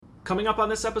Coming up on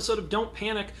this episode of Don't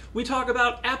Panic, we talk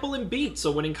about Apple and Beats,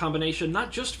 a winning combination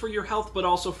not just for your health but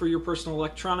also for your personal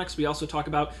electronics. We also talk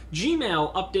about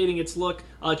Gmail updating its look,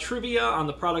 trivia on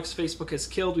the products Facebook has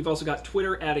killed. We've also got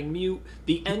Twitter adding mute,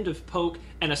 the end of Poke,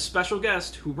 and a special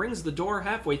guest who rings the door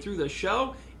halfway through the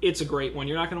show. It's a great one.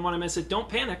 You're not going to want to miss it. Don't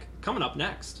Panic, coming up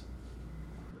next.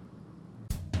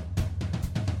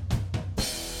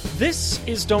 This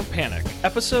is Don't Panic,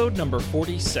 episode number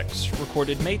 46,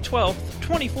 recorded May 12th,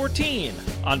 2014,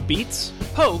 on Beats,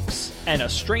 Pokes, and a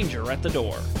Stranger at the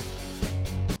Door.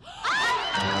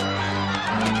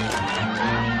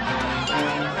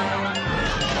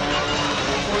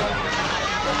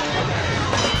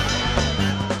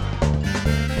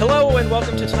 Hello, and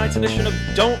welcome to tonight's edition of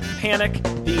Don't Panic,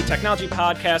 the technology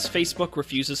podcast Facebook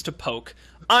refuses to poke.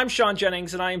 I'm Sean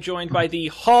Jennings, and I am joined by the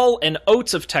Hall and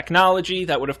Oates of technology.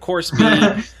 That would, of course,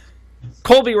 be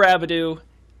Colby Rabideau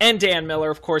and Dan Miller,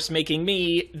 of course, making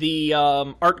me the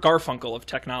Art Garfunkel of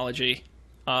technology.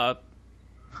 I'll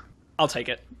take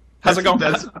it. How's it going?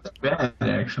 That's not bad,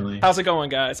 actually. How's it going,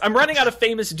 guys? I'm running out of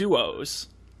famous duos,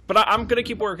 but I'm going to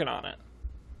keep working on it.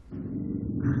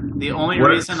 The only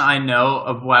reason I know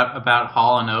about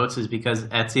Hall & Oates is because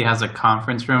Etsy has a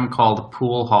conference room called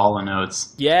Pool Hall &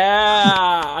 Oates.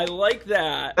 Yeah, I like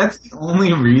that. That's the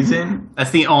only reason? That's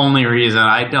the only reason.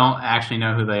 I don't actually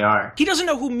know who they are. He doesn't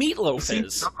know who Meatloaf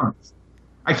is.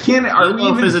 I can't...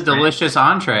 Meatloaf is a delicious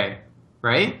entree,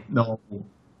 right? No.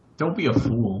 Don't be a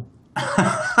fool.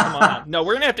 Come on. No,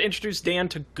 we're going to have to introduce Dan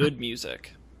to good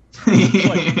music.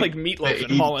 like Meatloaf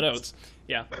and Hall & Oates.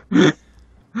 Yeah.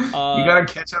 You gotta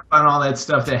catch up on all that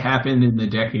stuff that happened in the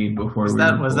decade before. Was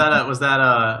that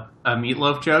a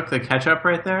Meatloaf joke? The ketchup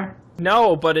right there?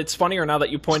 No, but it's funnier now that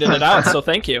you pointed it out. So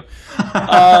thank you,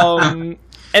 and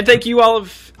thank you all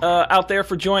out there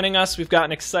for joining us. We've got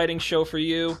an exciting show for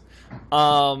you.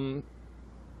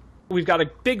 We've got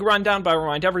a big rundown, but I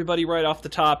remind everybody right off the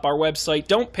top, our website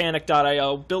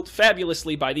don'tpanic.io, built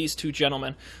fabulously by these two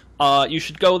gentlemen. You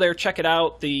should go there, check it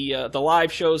out, the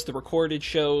live shows, the recorded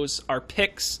shows, our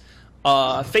picks,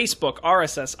 Facebook,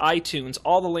 RSS, iTunes,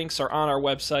 all the links are on our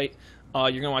website.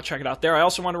 You're going to want to check it out there. I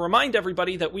also want to remind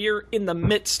everybody that we are in the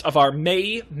midst of our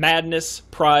May Madness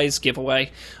prize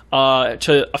giveaway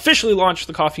to officially launch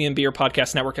the Coffee and Beer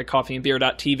Podcast Network at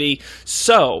coffeeandbeer.tv.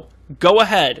 So go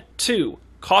ahead to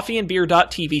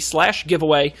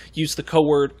coffeeandbeer.tv/giveaway, use the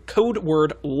code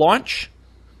word launch,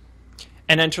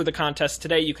 and enter the contest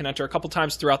today. You can enter a couple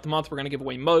times throughout the month. We're going to give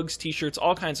away mugs, t-shirts,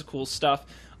 all kinds of cool stuff.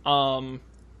 So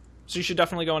you should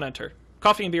definitely go and enter.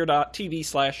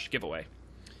 coffeeandbeer.tv/giveaway.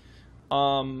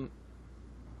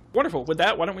 Wonderful. With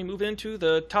that, why don't we move into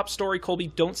the top story?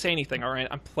 Colby, don't say anything, all right?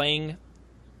 I'm playing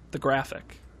the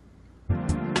graphic.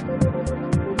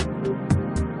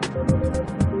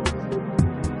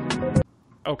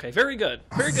 Okay, very good.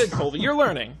 Very good, Colby. You're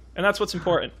learning, and that's what's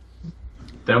important.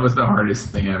 That was the hardest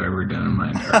thing I've ever done in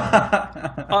my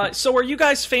entire life. So are you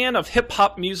guys fan of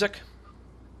hip-hop music?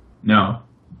 No.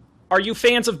 Are you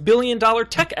fans of billion-dollar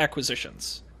tech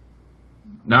acquisitions?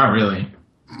 Not really.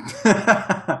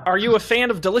 Are you a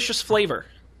fan of delicious flavor?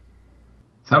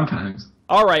 Sometimes.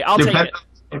 All right, I'll take Depends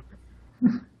it.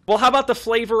 Well, how about the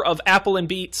flavor of Apple and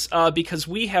Beats? Because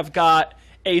we have got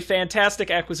a fantastic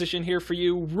acquisition here for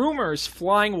you. Rumors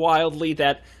flying wildly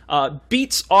that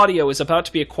Beats Audio is about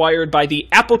to be acquired by the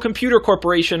Apple Computer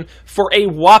Corporation for a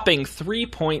whopping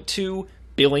 $3.2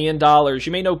 billion.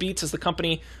 You may know Beats as the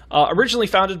company originally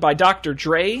founded by Dr.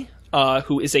 Dre,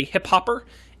 who is a hip-hopper,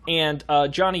 and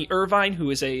Johnny Irvine, who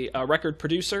is a record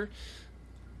producer.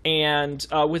 And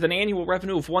with an annual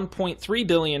revenue of $1.3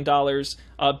 billion,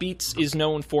 Beats is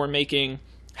known for making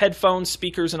headphones,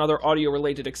 speakers, and other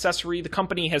audio-related accessory. The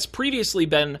company has previously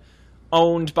been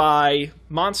owned by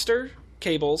Monster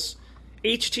Cables,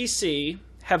 HTC,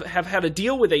 have had a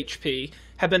deal with HP,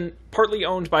 have been partly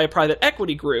owned by a private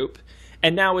equity group,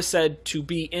 and now is said to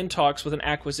be in talks with an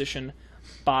acquisition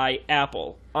by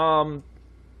Apple. I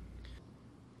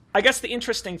guess the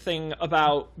interesting thing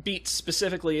about Beats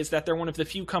specifically is that they're one of the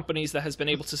few companies that has been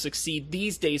able to succeed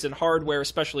these days in hardware,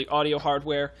 especially audio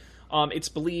hardware. It's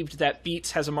believed that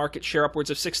Beats has a market share upwards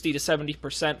of 60 to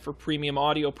 70% for premium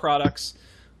audio products.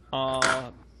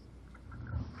 In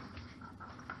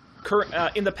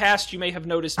the past, you may have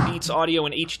noticed Beats Audio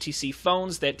and HTC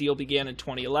phones. That deal began in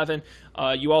 2011.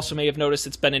 You also may have noticed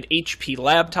it's been in HP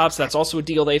laptops. That's also a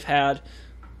deal they've had.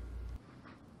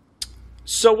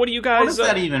 So what do you guys... What does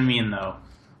that even mean, though?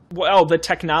 Well, the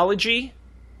technology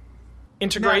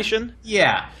integration?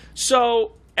 Yeah.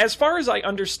 So, as far as I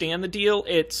understand the deal,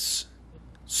 it's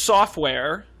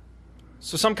software,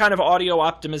 so some kind of audio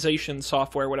optimization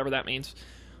software, whatever that means,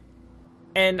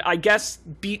 And I guess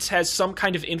Beats has some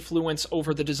kind of influence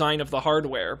over the design of the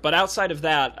hardware. But outside of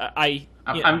that,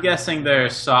 I'm guessing their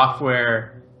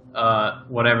software,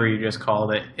 whatever you just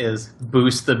called it, is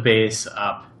boost the bass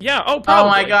up. Yeah, probably. Oh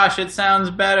my gosh, it sounds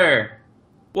better.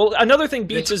 Well, another thing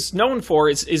Beats is known for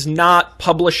is not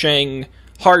publishing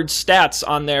hard stats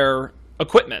on their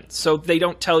equipment. So they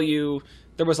don't tell you,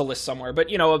 there was a list somewhere,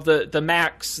 but of the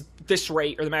max this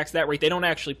rate or the max that rate, they don't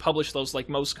actually publish those like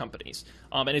most companies.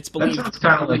 And it's believed... That sounds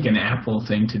kind of like an Apple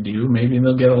thing to do. Maybe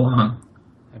they'll get along.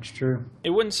 That's true. It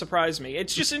wouldn't surprise me.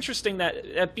 It's just interesting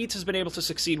that Beats has been able to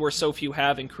succeed where so few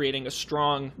have in creating a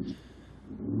strong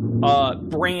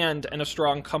brand and a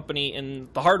strong company in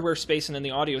the hardware space and in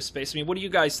the audio space. I mean, what do you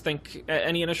guys think?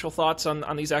 Any initial thoughts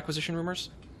on these acquisition rumors?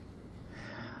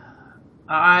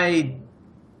 I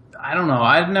don't know.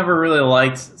 I've never really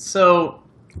liked... So,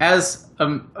 as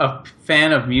a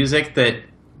fan of music that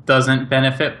doesn't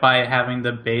benefit by having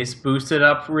the bass boosted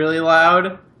up really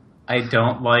loud, I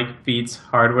don't like Beats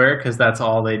hardware because that's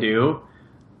all they do.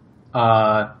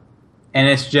 And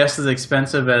it's just as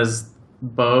expensive as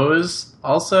Bose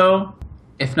also,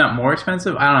 if not more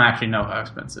expensive. I don't actually know how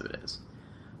expensive it is.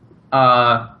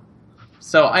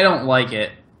 So I don't like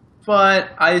it.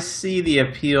 But I see the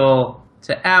appeal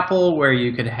to Apple where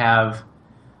you could have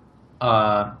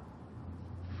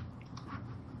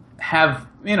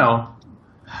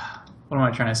what am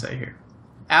I trying to say here?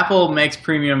 Apple makes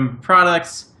premium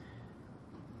products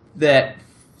that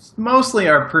mostly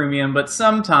are premium, but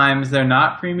sometimes they're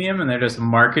not premium and they're just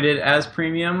marketed as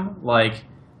premium, like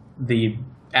the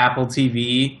Apple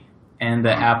TV and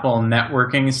the Apple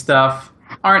networking stuff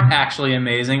aren't actually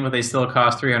amazing, but they still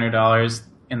cost $300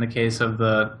 in the case of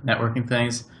the networking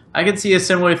things. I could see a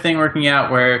similar thing working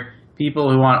out where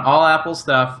people who want all Apple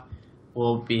stuff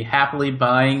will be happily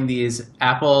buying these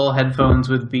Apple headphones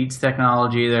with Beats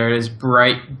technology. There is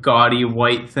bright, gaudy,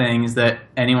 white things that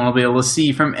anyone will be able to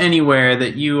see from anywhere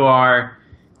that you are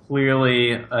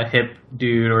clearly a hip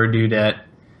dude or dudette.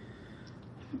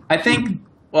 I think,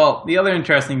 well, the other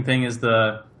interesting thing is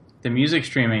the music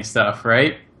streaming stuff,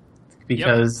 right?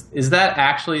 Because is that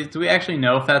actually, do we actually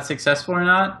know if that's successful or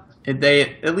not?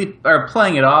 They at least are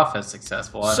playing it off as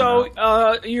successful. So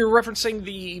you're referencing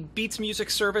the Beats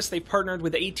Music service. They partnered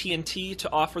with AT&T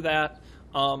to offer that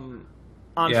on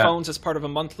phones as part of a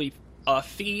monthly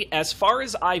fee. As far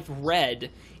as I've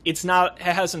read, it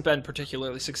hasn't been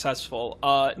particularly successful.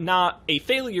 Not a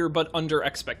failure, but under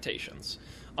expectations.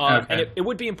 And it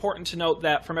would be important to note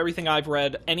that from everything I've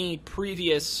read, any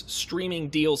previous streaming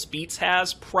deals Beats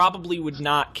has probably would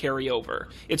not carry over.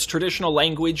 It's traditional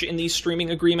language in these streaming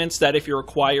agreements that if you're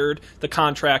acquired, the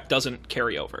contract doesn't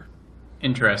carry over.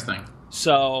 Interesting.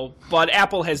 So, but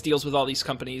Apple has deals with all these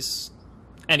companies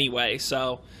anyway,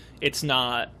 so it's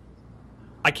not...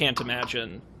 I can't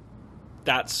imagine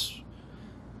that's...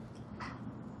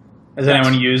 Has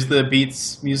anyone used the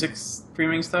Beats music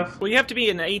streaming stuff? Well, you have to be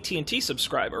an AT&T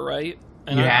subscriber, right?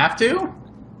 And you have to?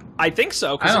 I think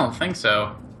so. I don't think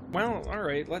so. Well, all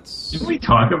right, let's... Did we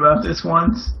talk about this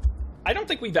once? I don't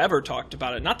think we've ever talked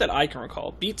about it. Not that I can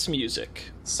recall. Beats Music.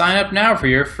 Sign up now for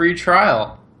your free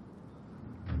trial.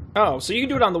 Oh, so you can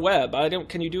do it on the web.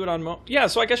 Can you do it on... Yeah,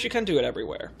 so I guess you can do it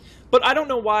everywhere. But I don't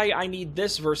know why I need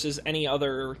this versus any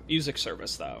other music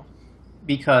service, though.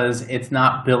 Because it's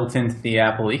not built into the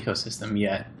Apple ecosystem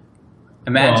yet.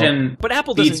 Imagine but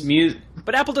Apple doesn't.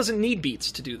 But Apple doesn't need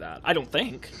Beats to do that. I don't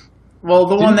think. Well,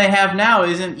 the one they have now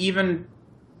isn't even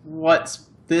what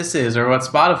this is, or what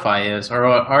Spotify is, or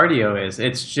what Rdio is.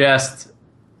 It's just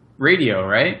radio,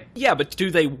 right? Yeah, but do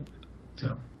they?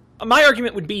 My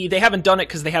argument would be they haven't done it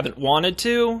because they haven't wanted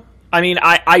to. I mean,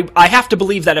 I have to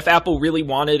believe that if Apple really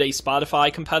wanted a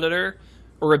Spotify competitor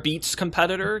or a Beats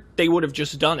competitor, they would have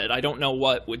just done it. I don't know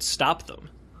what would stop them.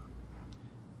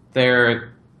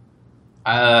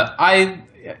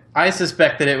 I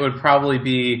suspect that it would probably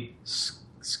be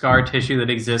scar tissue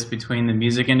that exists between the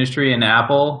music industry and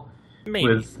Apple. Maybe.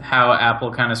 With how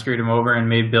Apple kind of screwed them over and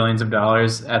made billions of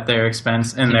dollars at their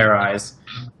expense in their eyes.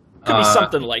 Could be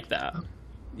something like that.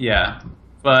 Yeah,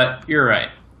 but you're right.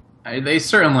 They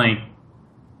certainly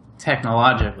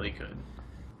technologically could.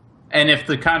 And if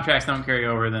the contracts don't carry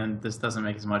over, then this doesn't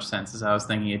make as much sense as I was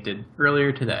thinking it did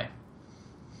earlier today.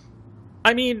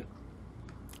 I mean,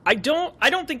 I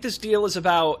don't think this deal is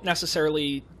about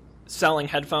necessarily selling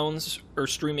headphones or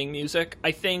streaming music.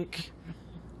 I think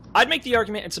I'd make the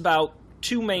argument it's about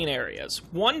two main areas.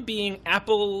 One being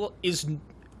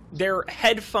their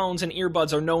headphones and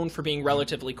earbuds are known for being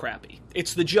relatively crappy.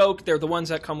 It's the joke, they're the ones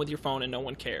that come with your phone and no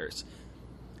one cares.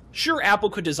 Sure, Apple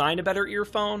could design a better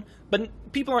earphone, but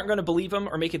people aren't going to believe them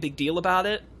or make a big deal about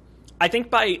it. I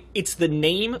think it's the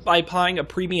name, by applying a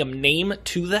premium name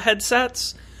to the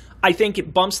headsets, I think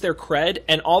it bumps their cred,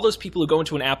 and all those people who go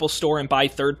into an Apple store and buy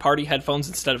third-party headphones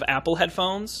instead of Apple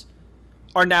headphones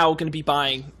are now going to be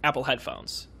buying Apple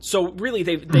headphones. So really,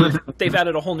 they've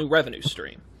added a whole new revenue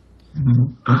stream.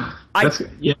 I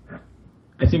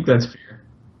think that's fair.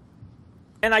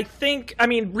 And I think, I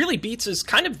mean, really, Beats is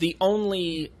kind of the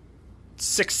only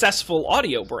successful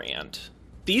audio brand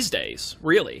these days,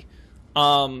 really.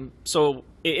 So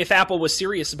if Apple was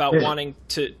serious about wanting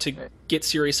to get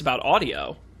serious about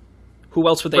audio, who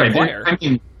else would they acquire? I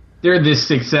mean, they're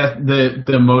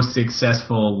the most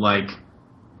successful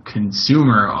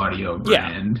consumer audio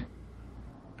brand.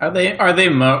 Yeah. Are they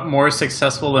more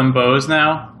successful than Bose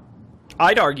now?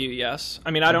 I'd argue yes.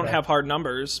 I mean, I don't have hard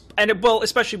numbers, and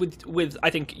especially with I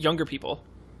think younger people.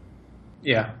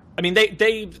 Yeah. I mean,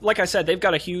 they like I said, they've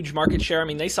got a huge market share. I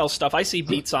mean, they sell stuff. I see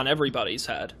Beats on everybody's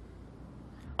head.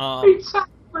 And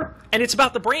it's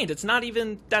about the brand. It's not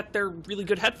even that they're really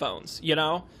good headphones, you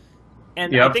know?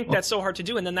 And I think that's so hard to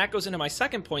do. And then that goes into my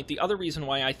second point. The other reason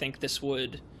why I think this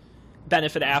would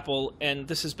benefit Apple, and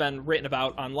this has been written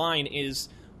about online, is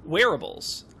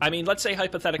wearables. I mean, let's say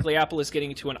hypothetically Apple is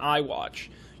getting to an iWatch.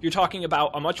 You're talking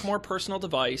about a much more personal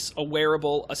device, a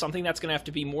wearable, something that's going to have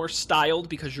to be more styled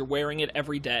because you're wearing it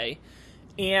every day.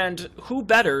 And who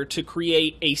better to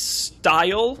create a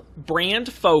style,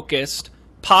 brand-focused,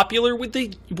 popular with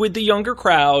the younger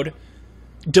crowd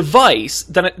device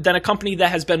than a company that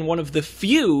has been one of the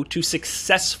few to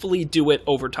successfully do it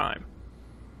over time.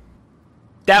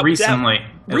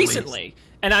 Recently.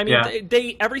 And I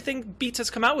mean, everything Beats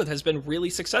has come out with has been really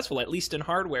successful, at least in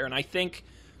hardware. And I think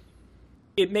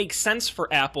it makes sense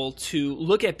for Apple to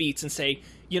look at Beats and say,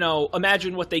 you know,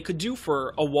 imagine what they could do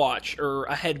for a watch or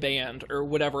a headband or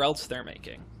whatever else they're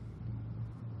making.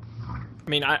 I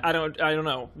mean, I don't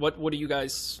know. What do you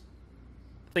guys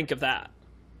think of that?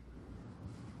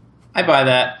 I buy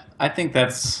that. I think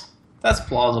that's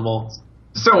plausible.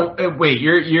 So wait,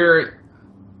 your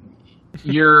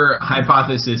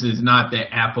hypothesis is not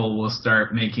that Apple will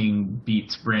start making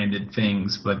Beats branded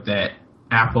things, but that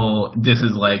this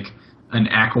is like an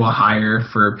acqui-hire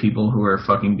for people who are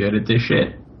fucking good at this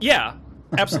shit? Yeah,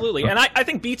 absolutely. And I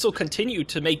think Beats will continue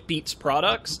to make Beats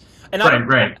products. And I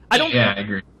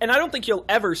agree. And I don't think you'll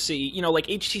ever see, like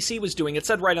HTC was doing, it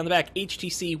said right on the back,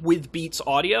 HTC with Beats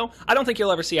audio. I don't think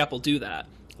you'll ever see Apple do that.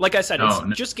 Like I said,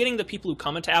 just getting the people who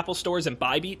come into Apple stores and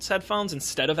buy Beats headphones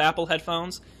instead of Apple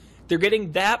headphones. They're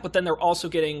getting that, but then they're also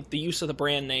getting the use of the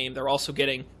brand name. They're also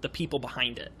getting the people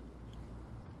behind it.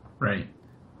 Right.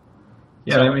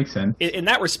 Yeah, so that makes sense. In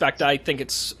that respect, I think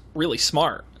it's really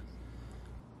smart.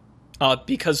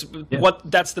 Because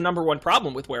that's the number one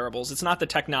problem with wearables. It's not the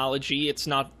technology. It's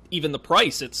not even the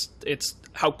price. It's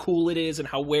how cool it is and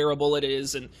how wearable it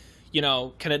is. And,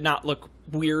 can it not look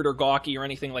weird or gawky or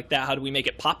anything like that? How do we make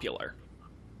it popular?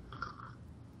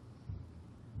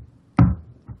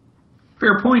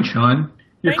 Fair point, Sean.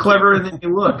 You're cleverer than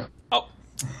you look. Oh.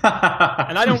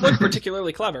 And I don't look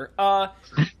particularly clever.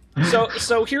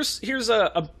 So here's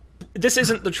a this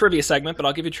isn't the trivia segment, but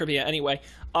I'll give you trivia anyway.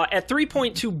 At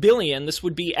 $3.2 billion, this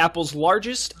would be Apple's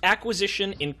largest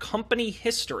acquisition in company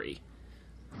history.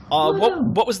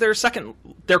 What was their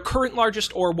current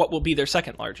largest, or what will be their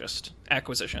second largest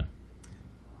acquisition?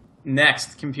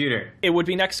 Next Computer. It would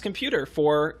be Next Computer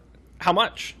for how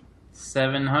much?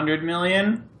 $700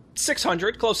 million?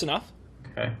 600, close enough.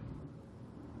 Okay.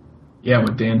 Yeah,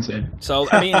 what Dan said. So,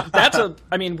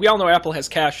 I mean, we all know Apple has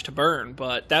cash to burn,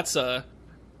 but that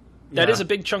is a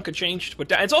big chunk of change to put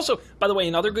down. It's also, by the way,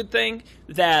 another good thing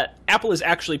that Apple is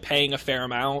actually paying a fair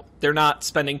amount. They're not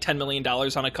spending $10 million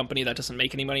on a company that doesn't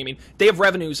make any money. I mean, they have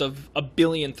revenues of $1.3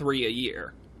 billion a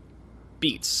year.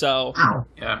 Beats. So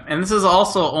yeah, and this is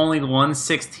also only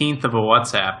 1/16th of a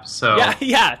WhatsApp. So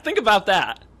yeah. Think about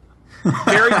that.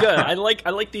 Very good. I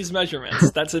like these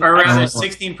measurements. That's or rather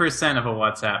 16% of a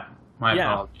WhatsApp. My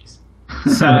apologies.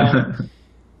 So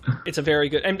it's a very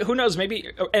good. And who knows?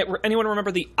 Maybe anyone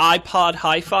remember the iPod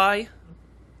Hi-Fi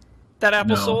that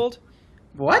Apple sold?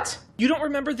 What? You don't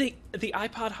remember the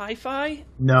iPod Hi-Fi?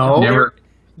 No. Never.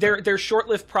 Their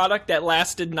short-lived product that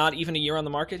lasted not even a year on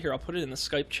the market. Here, I'll put it in the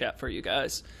Skype chat for you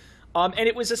guys. And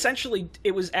it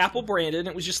was Apple branded, and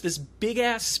it was just this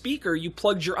big-ass speaker you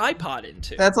plugged your iPod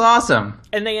into. That's awesome.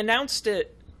 And they announced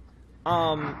it.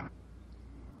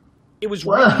 It was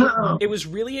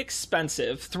really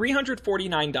expensive,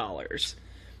 $349.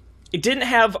 It didn't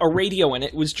have a radio in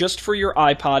it. It was just for your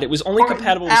iPod. It was only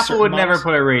compatible with certain Apple would models. never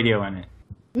put a radio in it.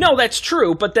 No, that's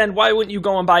true. But then why wouldn't you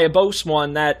go and buy a Bose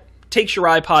one that takes your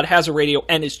iPod, has a radio,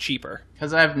 and is cheaper?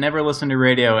 Because I've never listened to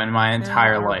radio in my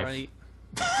entire life. Right.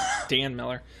 Dan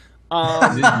Miller.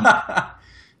 I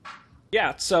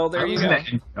Yeah, so there you listen go.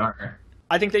 to NPR.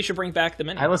 I think they should bring back the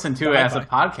Mini. I listen to The it as a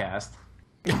hi-fi.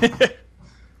 podcast.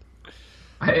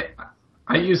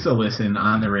 I used to listen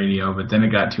on the radio, but then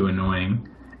it got too annoying.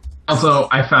 Also,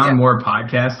 I found more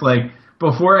podcasts. Like,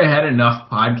 before I had enough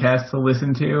podcasts to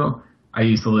listen to, I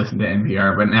used to listen to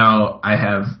NPR, but now I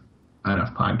have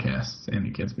enough podcasts, and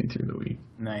it gets me through the week.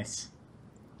 Nice.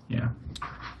 Yeah.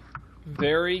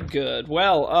 Very good.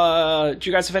 Well, do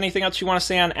you guys have anything else you want to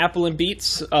say on Apple and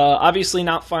Beats? Obviously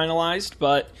not finalized,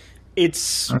 but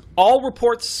it's all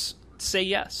reports say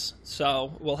yes.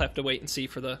 So we'll have to wait and see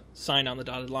for the sign on the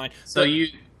dotted line. So you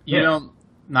don't,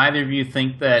 neither of you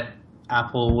think that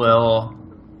Apple will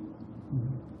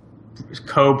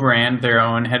co-brand their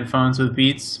own headphones with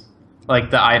Beats?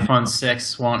 Like the iPhone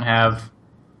 6 won't have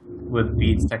with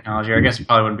Beats technology. Or I guess it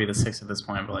probably wouldn't be the 6 at this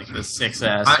point, but like the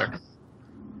 6S.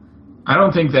 I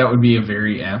don't think that would be a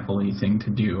very Apple-y thing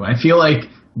to do. I feel like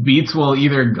Beats will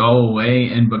either go away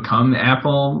and become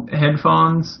Apple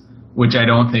headphones, which I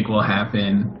don't think will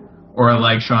happen, or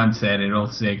like Sean said, it'll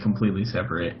stay completely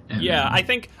separate. And Yeah, I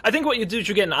think what you do is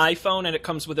you get an iPhone and it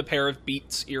comes with a pair of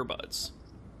Beats earbuds.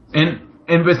 And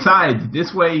besides,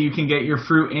 this way you can get your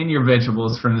fruit and your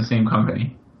vegetables from the same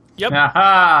company. Yep,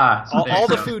 Aha! all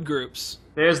the food groups.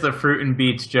 There's the fruit and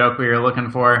Beats joke we were looking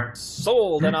for.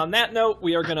 Sold. And on that note,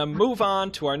 we are going to move on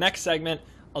to our next segment,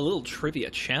 a little trivia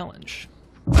challenge.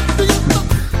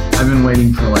 I've been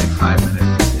waiting for like 5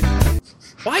 minutes.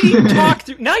 Why do you talk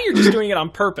through? Now you're just doing it on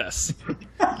purpose.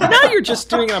 Now you're just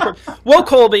doing it on purpose. Well,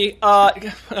 Colby,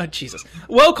 Jesus.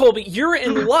 Well, Colby, you're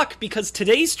in luck because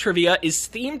today's trivia is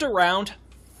themed around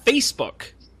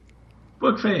Facebook.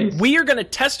 Bookface. We are going to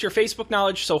test your Facebook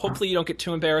knowledge, so hopefully you don't get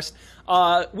too embarrassed.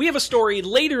 We have a story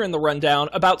later in the rundown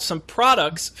about some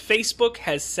products Facebook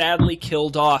has sadly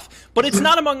killed off, but it's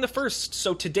not among the first.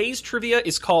 So today's trivia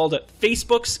is called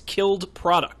Facebook's Killed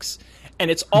Products,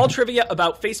 and it's all trivia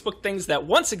about Facebook things that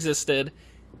once existed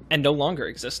and no longer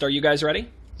exist. Are you guys ready?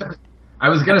 I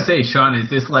was gonna say, Sean, is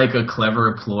this like a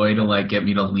clever ploy to like get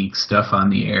me to leak stuff on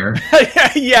the air?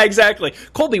 Yeah, exactly.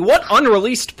 Colby, what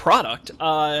unreleased product?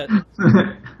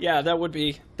 Yeah, that would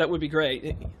be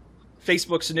great.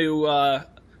 Facebook's new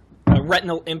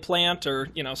retinal implant, or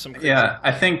some. Crazy. Yeah,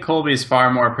 I think Colby's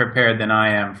far more prepared than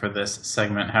I am for this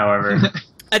segment. However,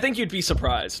 I think you'd be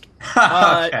surprised.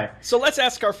 Okay. So let's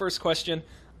ask our first question.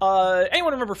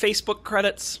 Anyone remember Facebook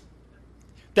credits?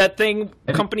 That thing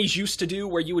companies used to do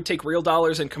where you would take real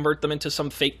dollars and convert them into some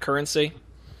fake currency?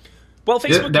 Well,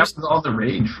 Facebook that was all the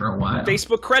rage for a while.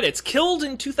 Facebook credits killed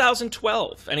in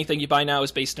 2012. Anything you buy now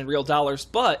is based in real dollars,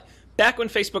 but back when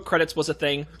Facebook credits was a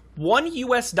thing,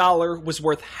 $1 was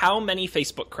worth how many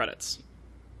Facebook credits?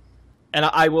 And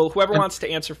I will, whoever wants to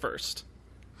answer first.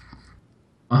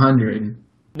 100.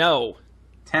 No.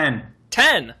 10.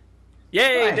 10.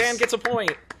 Yay, Nice. Dan gets a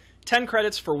point. 10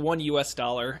 credits for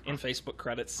 $1 in Facebook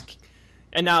credits.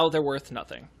 And now they're worth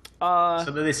nothing. So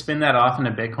did they spin that off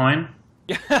into Bitcoin?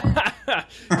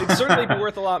 It'd certainly be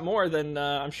worth a lot more than,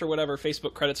 I'm sure, whatever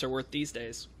Facebook credits are worth these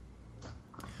days.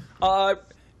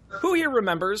 Who here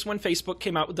remembers when Facebook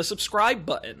came out with the subscribe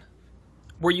button?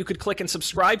 Where you could click and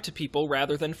subscribe to people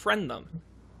rather than friend them.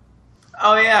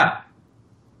 Oh, yeah.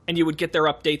 And you would get their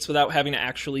updates without having to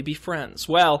actually be friends.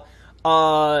 Well,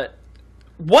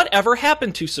 whatever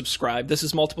happened to subscribe? This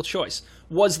is multiple choice.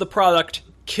 Was the product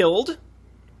killed,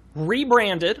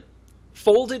 rebranded,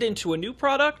 folded into a new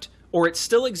product, or it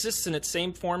still exists in its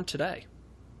same form today?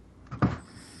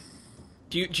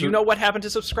 Do you know what happened to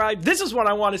subscribe? This is what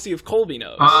I want to see if Colby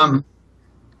knows.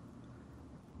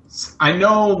 I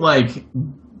know, like,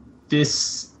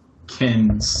 this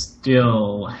can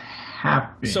still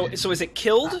happen. So is it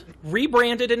killed,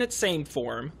 rebranded in its same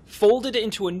form, folded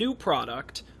into a new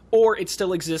product, or it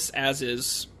still exists as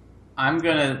is?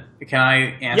 Can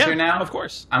I answer now? Of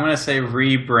course. I'm going to say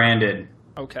rebranded.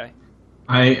 Okay.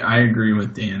 I agree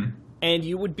with Dan. And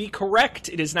you would be correct.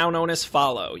 It is now known as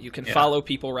follow. You can follow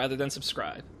people rather than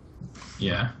subscribe.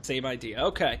 Yeah. Same idea.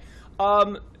 Okay.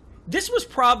 This was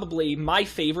probably my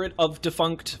favorite of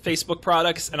defunct Facebook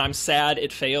products, and I'm sad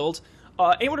it failed.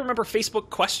 Anyone remember Facebook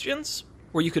Questions,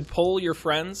 where you could poll your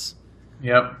friends?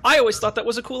 Yep. I always thought that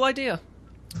was a cool idea.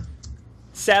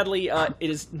 Sadly, it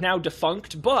is now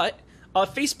defunct, but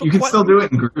Facebook... You can still do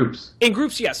it in groups. In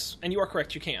groups, yes, and you are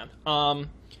correct, you can.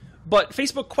 But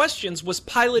Facebook Questions was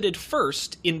piloted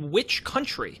first in which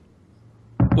country?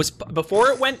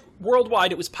 Before it went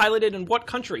worldwide, it was piloted in what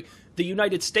country? The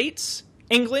United States,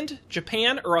 England,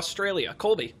 Japan, or Australia?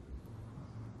 Colby.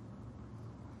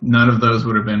 None of those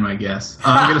would have been my guess.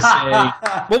 I'm going to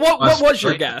say... Well, what was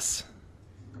your guess?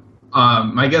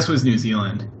 My guess was New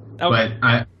Zealand. Okay.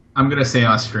 But I'm gonna say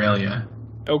Australia.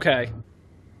 Okay.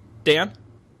 Dan?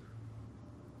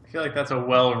 I feel like that's a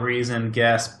well-reasoned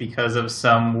guess because of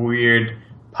some weird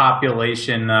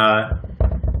population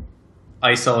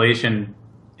isolation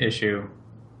issue.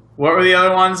 What were the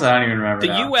other ones? I don't even remember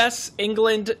The now. U.S.,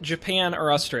 England, Japan,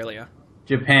 or Australia?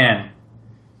 Japan.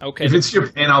 Okay. If it's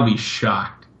Japan, I'll be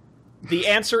shocked. The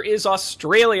answer is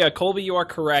Australia. Colby, you are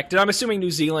correct. And I'm assuming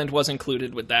New Zealand was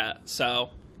included with that. So,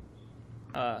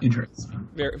 Interesting.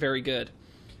 very, very good.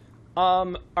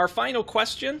 Our final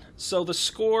question. So the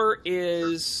score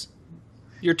is...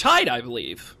 You're tied, I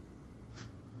believe.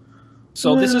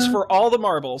 So this is for all the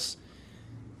marbles.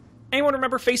 Anyone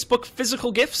remember Facebook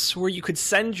physical gifts, where you could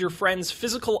send your friends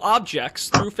physical objects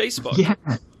through Facebook?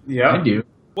 Yeah. I do.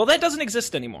 Well, that doesn't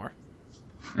exist anymore.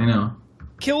 I know.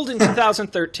 Killed in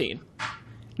 2013.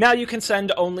 Now you can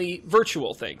send only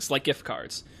virtual things, like gift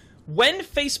cards. When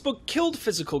Facebook killed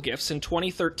physical gifts in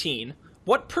 2013,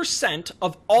 what %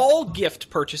 of all gift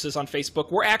purchases on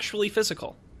Facebook were actually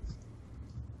physical?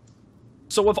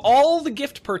 So of all the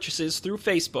gift purchases through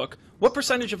Facebook, what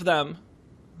percentage of them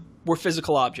were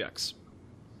physical objects?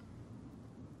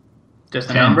 Just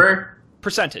a 10. number?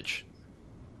 Percentage.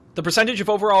 The percentage of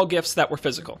overall gifts that were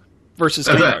physical versus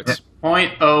Okay. gift cards.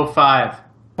 0.05.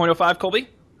 0.05, Colby?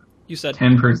 You said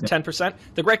 10%. 10%.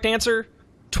 The correct answer,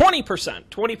 20%.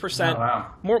 20%. Oh,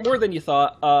 wow. More than you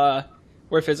thought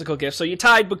were physical gifts. So you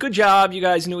tied, but good job. You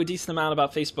guys knew a decent amount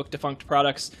about Facebook defunct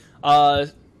products.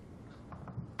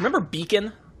 Remember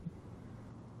Beacon?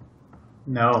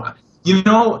 No. You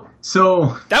know,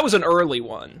 so That was an early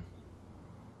one.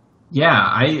 yeah,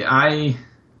 I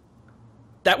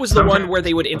That was the one where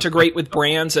they would integrate with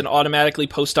brands and automatically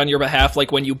post on your behalf,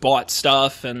 like when you bought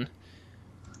stuff, and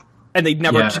they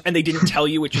never Yeah. and they didn't tell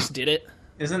you, it just did it.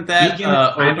 Isn't that Beacon is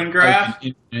kind of OpenGraph?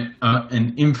 like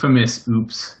an infamous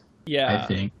oops. Yeah, I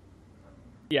think.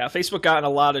 yeah. Facebook got in a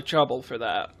lot of trouble for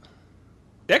that.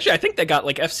 Actually, I think they got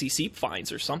like FCC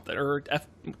fines or something, or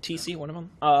FTC, one of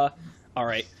them. All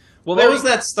right. Well, What was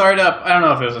that startup? I don't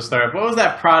know if it was a startup. What was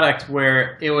that product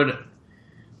where it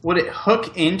would it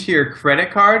hook into your credit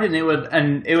card and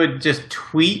it would just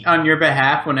tweet on your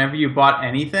behalf whenever you bought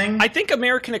anything? I think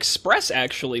American Express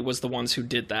actually was the ones who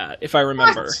did that, if I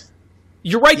remember. What?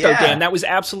 You're right, though, Yeah. Dan. That was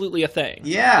absolutely a thing.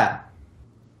 Yeah.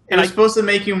 It And was supposed to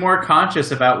make you more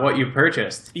conscious about what you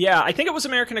purchased. Yeah, I think it was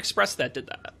American Express that did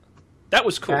that. That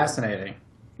was cool. Fascinating.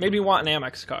 Maybe you want an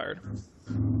Amex card.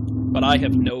 But I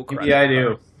have no credit. Yeah, I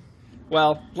do.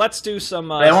 Well, let's do some...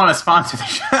 They want to sponsor the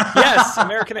show. Yes,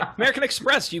 American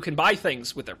Express. You can buy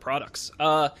things with their products.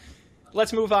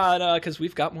 Let's move on, because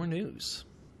we've got more news.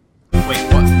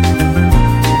 Wait,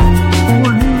 what?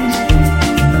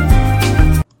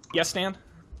 Yes, Dan?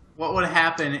 What would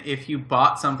happen if you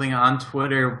bought something on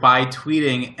Twitter by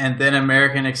tweeting and then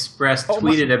American Express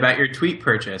tweeted about your tweet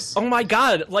purchase? Oh my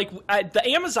god, like the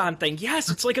Amazon thing. Yes,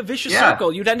 it's like a vicious Yeah.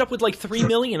 circle. You'd end up with like 3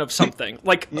 million of something.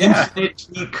 Like, Yeah. Infinite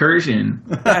recursion.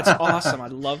 that's awesome. I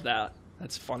love that.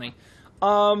 That's funny.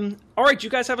 All right, do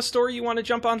you guys have a story you want to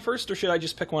jump on first, or should I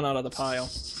just pick one out of the pile?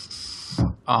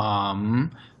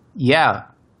 Yeah.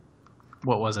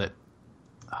 What was it?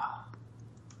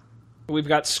 We've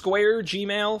got Square,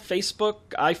 Gmail, Facebook,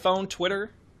 iPhone,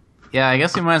 Twitter. Yeah, I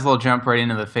guess we might as well jump right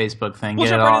into the Facebook thing. We'll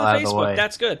Get it jump all right out into of the Facebook. way.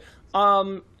 That's good.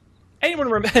 Anyone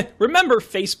remember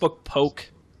Facebook Poke?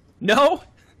 No?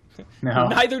 No.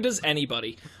 Neither does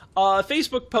anybody.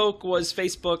 Facebook Poke was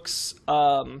Facebook's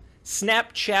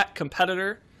Snapchat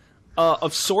competitor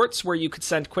of sorts, where you could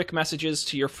send quick messages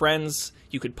to your friends.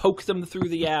 You could poke them through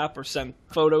the app or send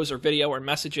photos or video or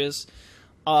messages.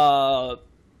 Well,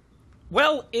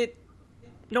 it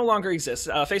no longer exists.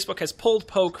 Facebook has pulled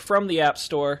Poke from the App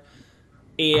Store,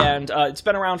 and it's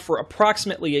been around for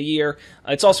approximately a year.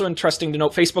 It's also interesting to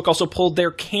note Facebook also pulled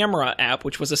their Camera app,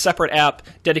 which was a separate app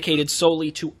dedicated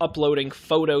solely to uploading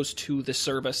photos to the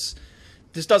service.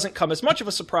 This doesn't come as much of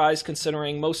a surprise,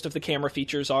 considering most of the camera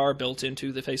features are built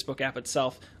into the Facebook app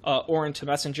itself, or into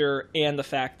Messenger, and the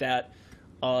fact that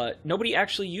nobody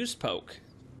actually used Poke.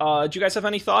 Do you guys have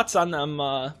any thoughts on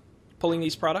them pulling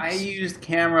these products? I used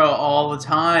Camera all the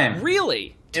time.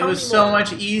 Really? It was so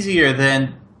much easier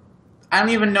than... I don't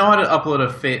even know how to upload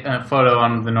a photo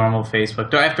on the normal Facebook.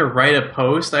 Do I have to write a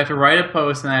post? I have to write a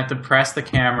post and I have to press the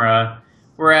camera.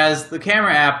 Whereas the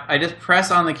Camera app, I just press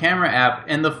on the Camera app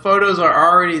and the photos are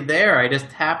already there. I just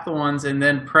tap the ones and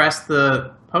then press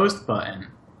the post button.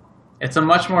 It's a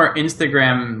much more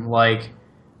Instagram-like...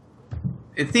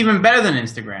 It's even better than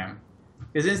Instagram.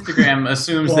 Because Instagram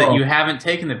assumes that you haven't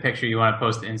taken the picture you want to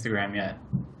post to Instagram yet.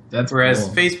 That's Whereas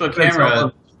cool. Facebook That's Camera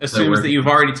all assumes that you've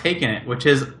already taken it, which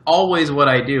is always what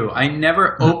I do. I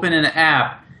never open an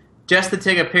app just to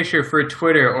take a picture for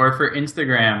Twitter or for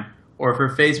Instagram or for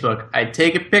Facebook, I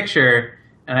take a picture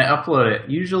and I upload it,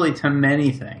 usually to many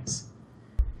things.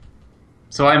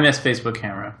 So I miss Facebook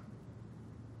camera.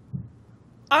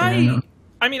 I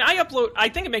mean, I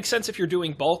think it makes sense if you're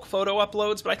doing bulk photo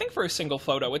uploads, but I think for a single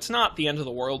photo, it's not the end of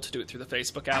the world to do it through the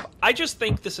Facebook app. I just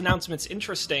think this announcement's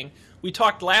interesting. We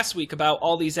talked last week about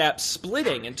all these apps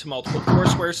splitting into multiple.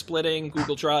 Foursquare splitting,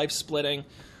 Google Drive splitting.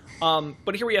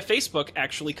 But here we have Facebook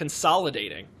actually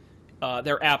consolidating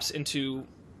their apps into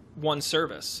one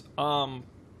service. I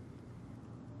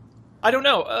don't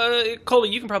know. Colby,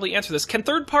 you can probably answer this. Can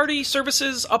third-party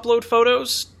services upload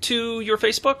photos to your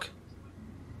Facebook?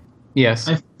 Yes.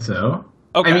 I think so.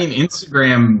 Okay. I mean,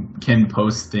 Instagram can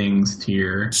post things to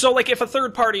your... So, like, if a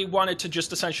third party wanted to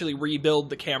just essentially rebuild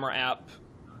the camera app,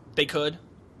 they could?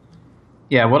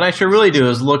 Yeah, what I should really do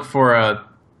is look for a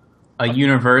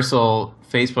universal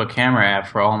Facebook camera app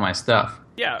for all my stuff.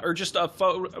 Yeah, or just a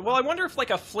photo... Well, I wonder if, like,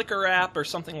 a Flickr app or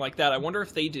something like that, I wonder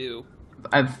if they do.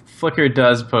 Flickr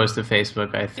does post to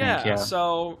Facebook, I think, yeah.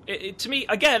 So, to me,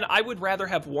 again, I would rather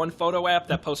have one photo app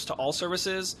that posts to all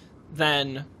services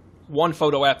than one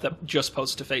photo app that just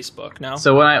posts to Facebook, no?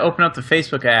 So when I open up the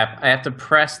Facebook app, I have to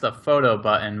press the photo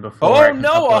button before I can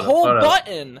no, upload a whole photo.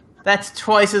 button! That's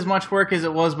twice as much work as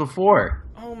it was before.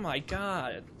 Oh my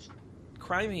god.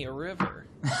 Cry me a river.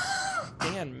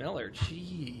 Dan Miller,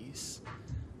 jeez.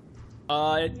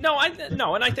 No,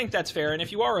 and I think that's fair. And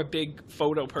if you are a big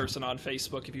photo person on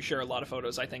Facebook, if you share a lot of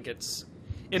photos, I think it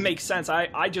makes sense.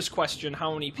 I just question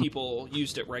how many people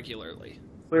used it regularly.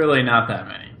 Clearly not that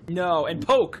many. No, and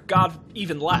Poke, God,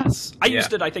 even less. I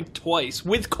used it, I think, twice,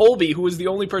 with Colby, who was the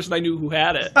only person I knew who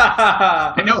had it.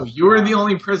 I know, you were the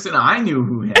only person I knew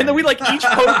who had it. And then we, like, each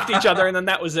poked each other, and then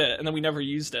that was it. And then we never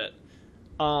used it.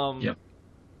 Yep.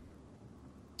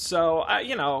 So,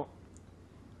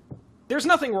 there's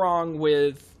nothing wrong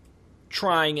with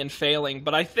trying and failing,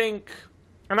 but I think,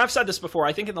 and I've said this before,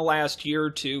 I think in the last year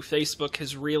or two, Facebook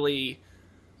has really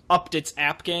upped its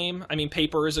app game. I mean,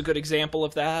 Paper is a good example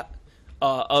of that,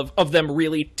 of them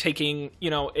really taking,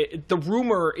 the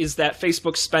rumor is that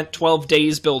Facebook spent 12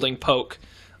 days building Poke,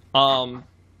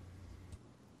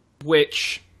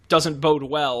 which doesn't bode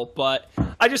well, but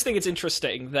I just think it's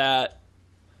interesting that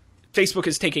Facebook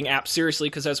is taking apps seriously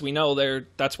because, as we know,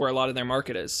 that's where a lot of their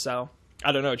market is. So,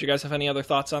 I don't know. Do you guys have any other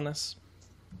thoughts on this?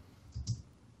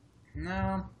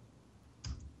 No.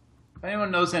 If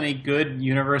anyone knows any good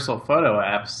universal photo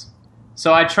apps.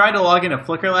 So I tried to log into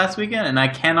Flickr last weekend, and I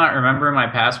cannot remember my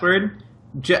password.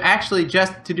 Actually,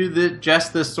 just to do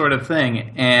this sort of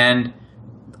thing. And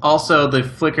also, the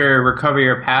Flickr recover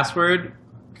your password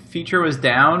feature was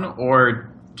down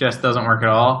or just doesn't work at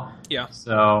all. Yeah.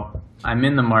 So I'm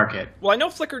in the market. Well, I know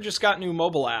Flickr just got new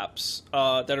mobile apps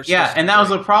that are... Yeah, and that was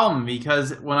a problem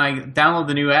because when I downloaded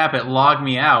the new app, it logged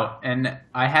me out, and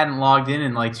I hadn't logged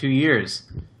in like 2 years.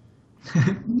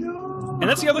 No. And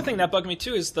that's the other thing that bugged me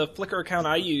too, is the Flickr account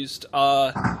I used.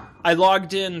 I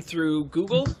logged in through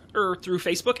Google or through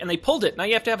Facebook, and they pulled it. Now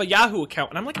you have to have a Yahoo account,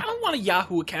 and I'm like, I don't want a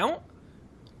Yahoo account.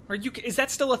 Is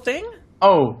that still a thing?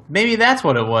 Oh, maybe that's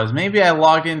what it was. Maybe I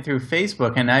logged in through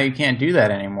Facebook, and now you can't do that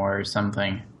anymore or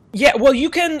something. Yeah, well, you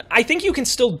can. I think you can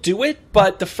still do it,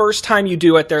 but the first time you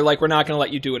do it, they're like, we're not going to let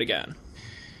you do it again.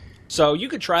 So you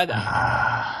could try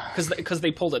that because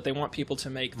they pulled it. They want people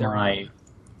to make their own.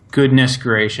 Goodness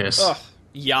gracious. Ugh,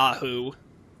 Yahoo.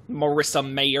 Marissa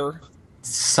Mayer.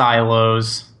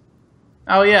 Silos.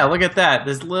 Oh yeah, look at that.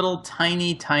 This little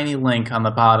tiny link on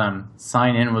the bottom.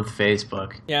 Sign in with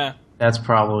Facebook. Yeah. That's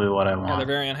probably what I want. Yeah, they're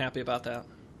very unhappy about that.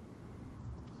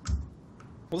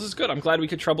 Well, this is good. I'm glad we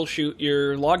could troubleshoot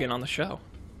your login on the show.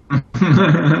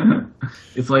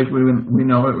 It's like we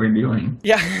know what we're doing.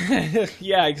 Yeah,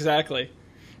 yeah, exactly.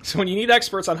 So when you need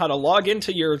experts on how to log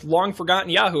into your long-forgotten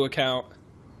Yahoo account,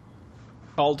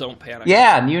 call Don't Panic.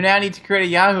 Yeah, you now need to create a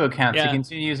Yahoo account to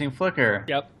continue using Flickr.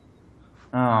 Yep.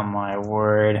 Oh, my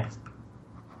word.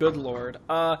 Good Lord.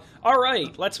 All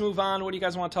right, let's move on. What do you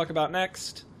guys want to talk about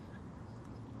next?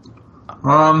 What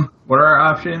are our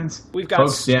options? We've got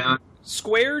down.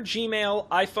 Square, Gmail,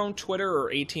 iPhone, Twitter,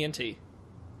 or AT&T.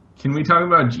 Can we talk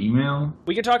about Gmail?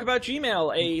 We can talk about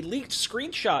Gmail. A leaked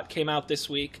screenshot came out this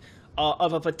week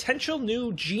of a potential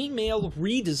new Gmail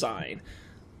redesign.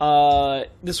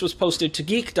 This was posted to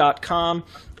Geek.com.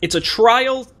 It's a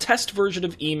trial test version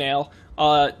of email.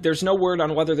 There's no word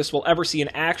on whether this will ever see an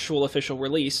actual official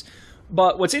release.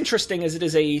 But what's interesting is it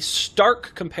is a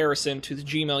stark comparison to the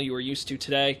Gmail you are used to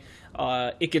today.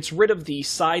 It gets rid of the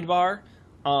sidebar,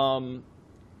 and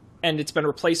it's been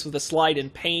replaced with a slide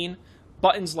and pane.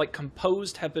 Buttons like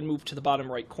Composed have been moved to the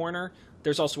bottom right corner.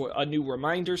 There's also a new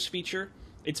reminders feature.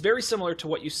 It's very similar to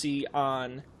what you see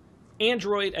on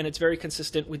Android, and it's very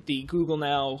consistent with the Google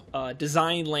Now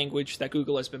design language that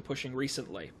Google has been pushing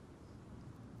recently.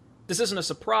 This isn't a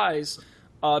surprise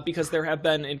because there have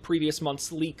been in previous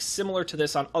months leaks similar to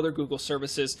this on other Google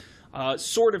services,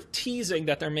 sort of teasing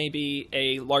that there may be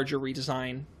a larger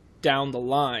redesign down the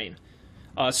line.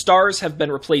 Stars have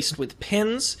been replaced with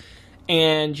pins,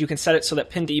 and you can set it so that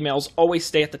pinned emails always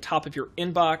stay at the top of your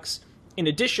inbox. In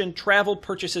addition, travel,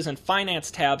 purchases, and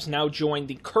finance tabs now join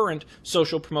the current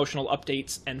social promotional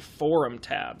updates and forum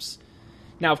tabs.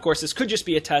 Now, of course, this could just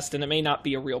be a test, and it may not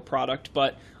be a real product,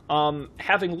 but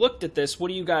having looked at this, what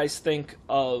do you guys think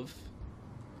of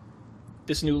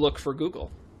this new look for Google?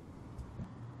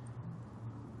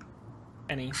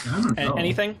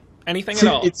 Anything? Anything at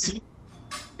all?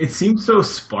 It seems so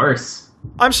sparse.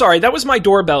 I'm sorry, that was my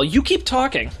doorbell. You keep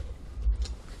talking.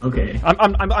 Okay.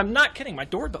 I'm not kidding. My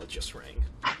doorbell just rang.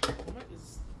 What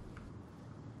is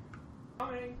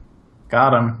coming?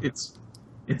 Got him. It's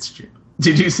true.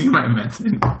 Did you see my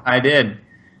message? I did.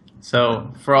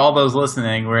 So, for all those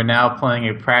listening, we're now playing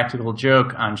a practical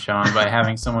joke on Sean by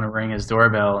having someone ring his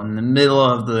doorbell in the middle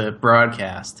of the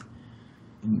broadcast.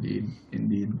 Indeed.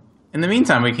 In the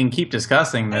meantime, we can keep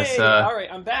discussing this. Hey, all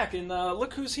right, I'm back, and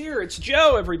look who's here. It's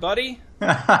Joe, everybody.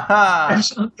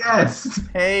 Special guest.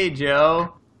 Hey,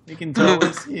 Joe. We can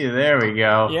totally see you. There we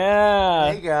go.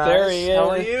 Yeah. Hey guys, there he is. how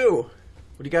are you?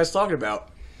 What are you guys talking about?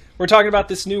 We're talking about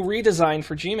this new redesign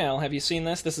for Gmail. Have you seen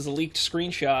this? This is a leaked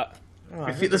screenshot. Oh,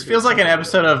 This feels like an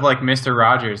episode of like Mr.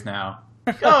 Rogers now.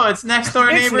 Oh, it's next door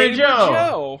It's neighbor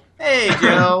Joe. Hey,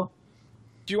 Joe.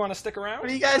 Do you want to stick around? What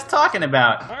are you guys talking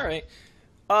about? All right.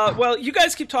 Well, you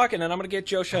guys keep talking, and I'm going to get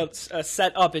Joe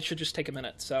set up. It should just take a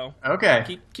minute, so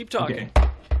Okay. keep talking. Okay.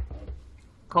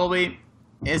 Colby,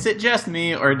 is it just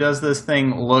me, or does this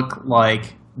thing look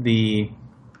like the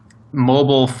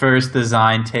mobile-first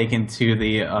design taken to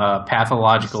the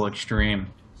pathological extreme?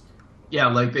 Yeah,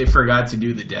 like they forgot to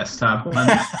do the desktop one.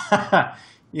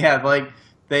 Yeah, like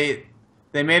they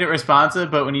made it responsive,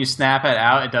 but when you snap it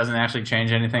out, it doesn't actually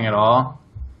change anything at all.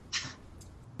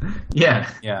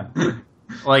 Yeah. Yeah,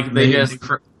 like they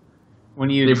forgot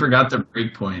the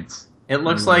breakpoints. It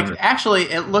looks like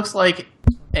it looks like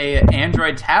a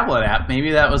Android tablet app.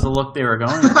 Maybe that was the look they were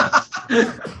going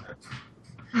with.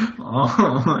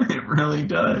 Oh, it really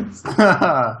does.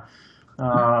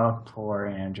 Oh, poor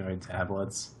Android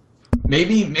tablets.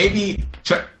 Maybe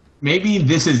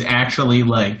this is actually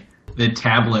like the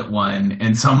tablet one,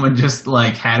 and someone just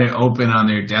like had it open on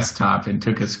their desktop and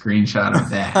took a screenshot of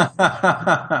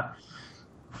that.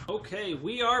 Okay,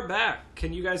 we are back.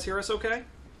 Can you guys hear us okay?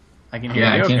 I can hear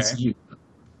Yeah, you. I can't Okay. see you.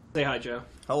 Say hi, Joe.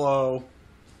 Hello.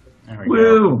 There we go.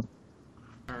 Woo!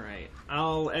 All right.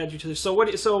 I'll add you to this. So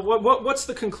what's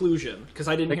the conclusion? Because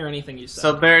I didn't hear anything you said.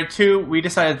 So there are two. We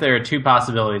decided there are two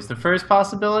possibilities. The first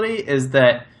possibility is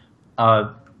that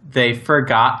they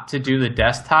forgot to do the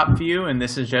desktop view, and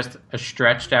this is just a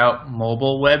stretched out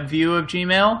mobile web view of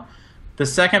Gmail. The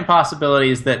second possibility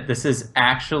is that this is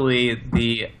actually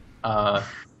the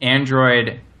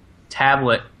Android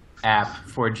tablet app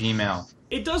for Gmail.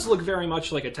 It does look very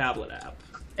much like a tablet app.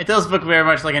 It does look very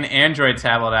much like an Android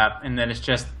tablet app, in that it's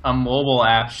just a mobile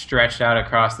app stretched out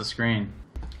across the screen.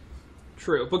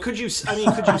 True, but could you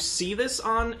see this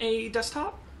on a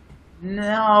desktop?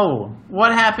 No.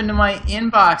 What happened to my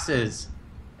inboxes?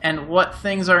 And what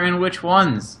things are in which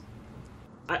ones?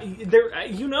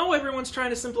 Everyone's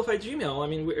trying to simplify Gmail. I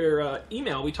mean,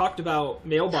 email. We talked about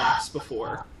Mailbox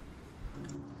before,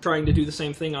 trying to do the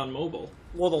same thing on mobile.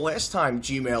 Well, the last time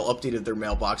Gmail updated their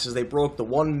mailboxes, they broke the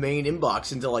one main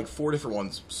inbox into like 4 different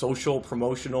ones. Social,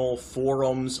 promotional,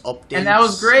 forums, updates. And that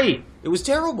was great. It was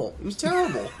terrible. It was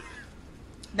terrible.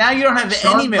 Now you don't have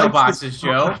Sean any likes mailboxes, to-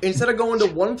 Joe. Instead of going to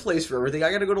one place for everything,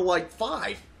 I gotta go to like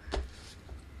 5.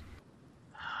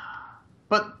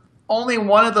 But only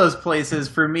one of those places,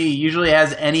 for me, usually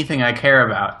has anything I care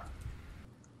about.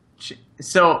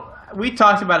 So, we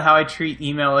talked about how I treat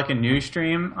email like a news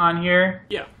stream on here.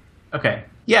 Yeah. Okay.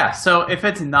 Yeah, so if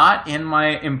it's not in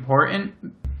my important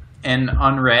and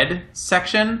unread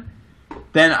section,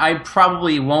 then I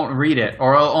probably won't read it,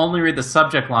 or I'll only read the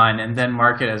subject line and then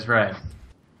mark it as read.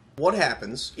 What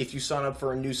happens if you sign up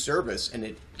for a new service and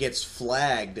it gets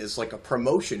flagged as like a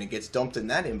promotion? It gets dumped in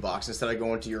that inbox instead of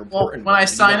going to your Well, important when one, I and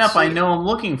you sign don't up, see I it. know I'm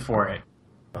looking for it.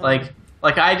 Like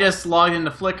I just logged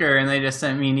into Flickr and they just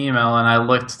sent me an email, and I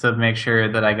looked to make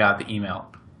sure that I got the email.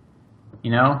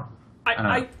 You know?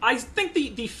 I think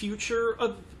the future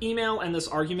of email and this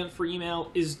argument for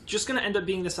email is just going to end up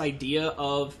being this idea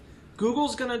of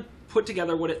Google's going to put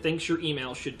together what it thinks your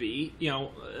email should be. You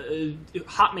know,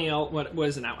 Hotmail, what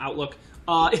is it now? Outlook.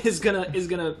 is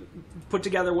gonna put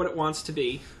together what it wants to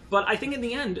be. But I think in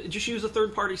the end, just use a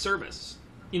third-party service.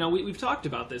 You know, we've talked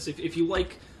about this. If you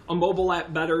like a mobile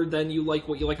app better than you like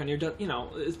what you like on your,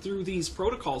 through these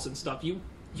protocols and stuff, you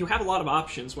have a lot of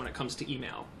options when it comes to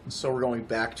email. So we're going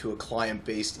back to a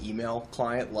client-based email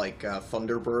client like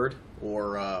Thunderbird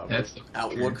or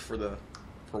Outlook for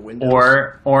Windows,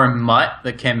 or Mutt,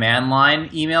 the command line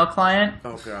email client.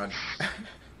 Oh god,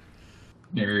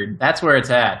 nerd. That's where it's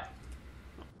at.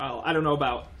 Oh, I don't know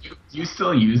about. Do you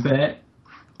still use that?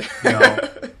 No,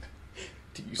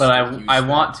 but I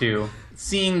want to.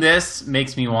 Seeing this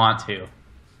makes me want to.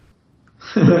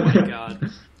 Oh my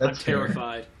god, That's I'm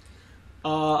terrified.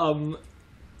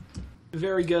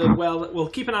 Very good. Well, we'll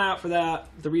keep an eye out for that,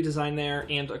 the redesign there,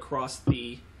 and across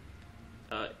the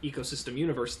ecosystem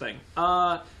universe thing.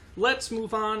 Let's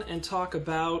move on and talk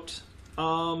about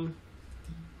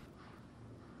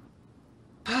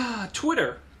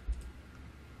Twitter.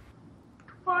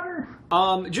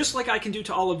 Just like I can do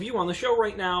to all of you on the show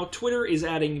right now, Twitter is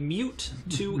adding mute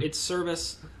to its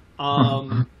service.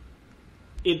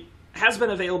 It has been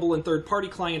available in third-party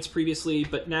clients previously,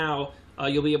 but now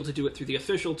you'll be able to do it through the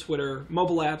official Twitter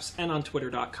mobile apps and on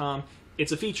Twitter.com.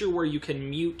 It's a feature where you can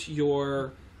mute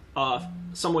your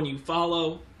someone you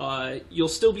follow. You'll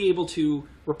still be able to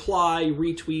reply,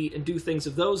 retweet, and do things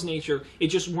of those nature. It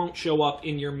just won't show up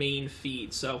in your main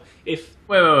feed. So if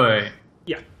wait,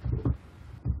 yeah.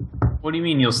 What do you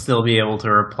mean you'll still be able to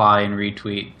reply and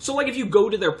retweet? So, like, if you go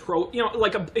to their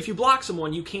if you block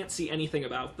someone, you can't see anything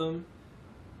about them.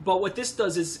 But what this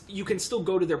does is you can still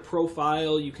go to their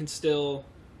profile. You can still...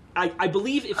 I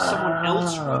believe if someone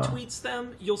else retweets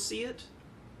them, you'll see it.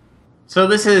 So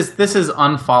this is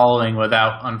unfollowing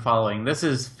without unfollowing. This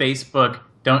is Facebook,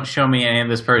 don't show me any of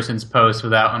this person's posts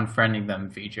without unfriending them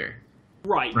feature.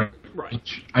 Right.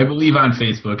 Which I believe on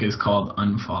Facebook is called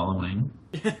unfollowing.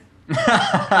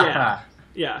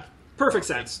 Yeah. Perfect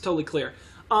sense. Totally clear.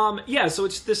 So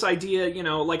it's this idea,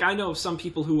 like I know of some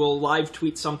people who will live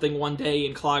tweet something one day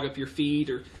and clog up your feed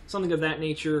or something of that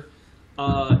nature.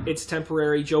 It's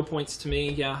temporary. Joe points to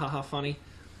me. Yeah, haha, funny.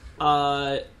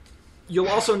 You'll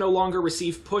also no longer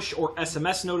receive push or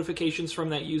SMS notifications from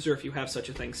that user if you have such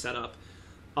a thing set up.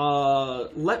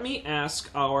 Let me ask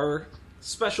our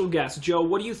special guest, Joe,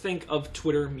 what do you think of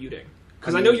Twitter muting?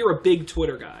 Because I know you're a big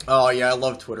Twitter guy. Oh, yeah, I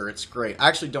love Twitter. It's great. I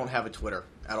actually don't have a Twitter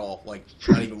at all, like,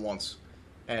 not even once.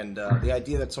 And the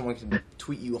idea that someone can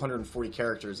tweet you 140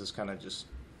 characters is kind of just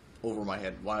over my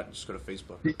head. Why not just go to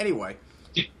Facebook? Anyway,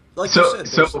 like you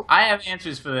said, I have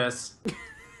answers for this.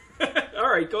 All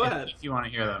right, go ahead. If you want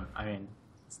to hear them. I mean,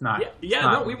 it's not... We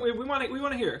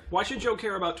want to hear. Why should Joe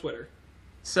care about Twitter?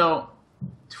 So,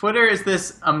 Twitter is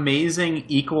this amazing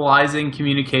equalizing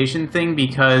communication thing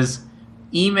because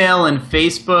email and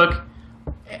Facebook,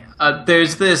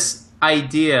 there's this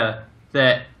idea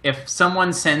that if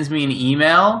someone sends me an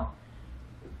email,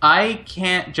 I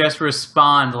can't just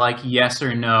respond like yes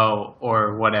or no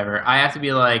or whatever. I have to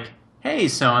be like, hey,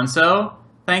 so-and-so,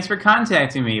 thanks for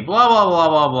contacting me, blah, blah, blah,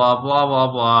 blah, blah, blah,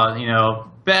 blah, blah,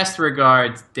 best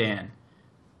regards, Dan.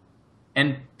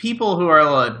 And people who are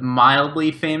like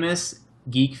mildly famous,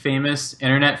 geek famous,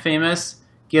 internet famous,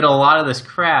 get a lot of this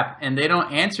crap, and they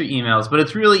don't answer emails, but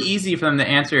it's really easy for them to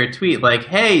answer a tweet like,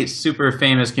 hey, super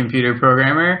famous computer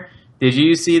programmer, did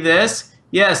you see this?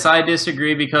 Yes, I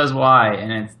disagree because why?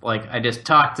 And it's like, I just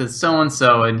talked to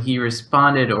so-and-so, and he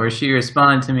responded, or she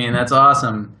responded to me, and that's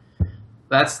awesome.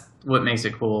 That's what makes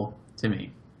it cool to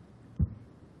me.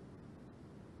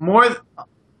 No.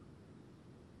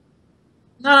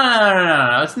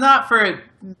 It's not for...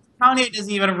 Kanye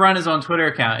doesn't even run his own Twitter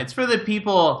account. It's for the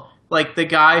people... like the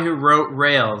guy who wrote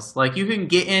Rails. Like, you can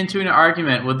get into an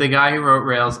argument with the guy who wrote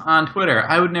Rails on Twitter.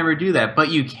 I would never do that, but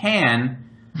you can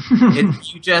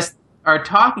if you just are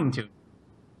talking to him.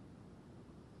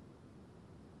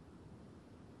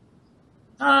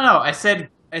 No. I said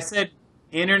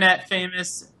internet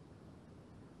famous.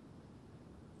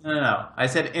 No. I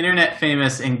said internet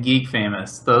famous and geek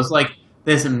famous. Those, like,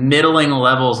 this middling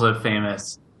levels of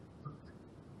famous.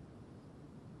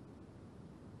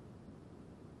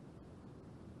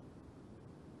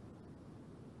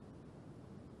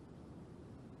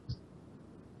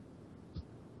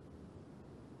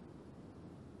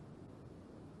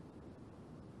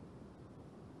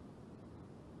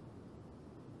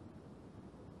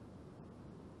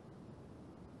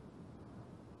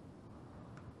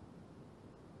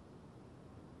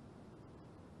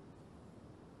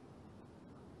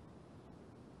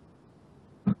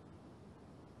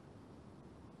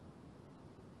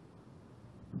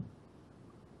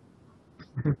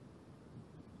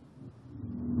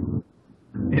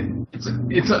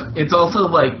 It's also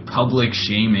like public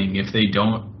shaming if they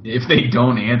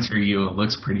don't answer you. It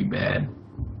looks pretty bad.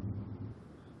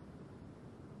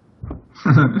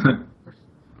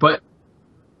 But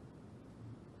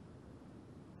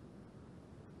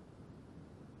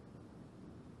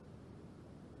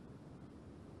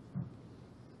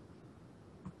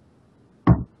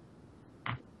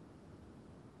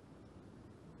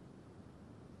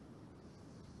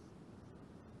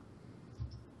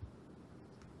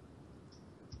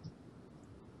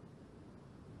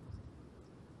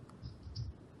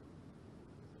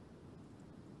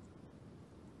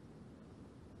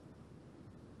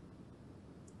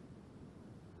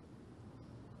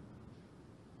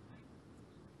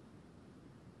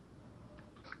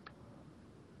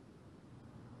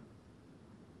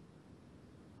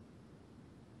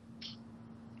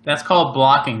That's called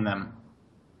blocking them.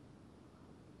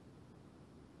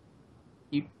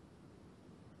 You,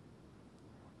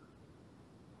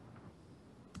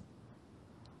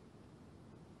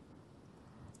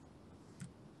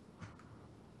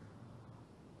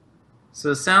 so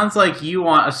it sounds like you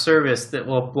want a service that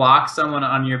will block someone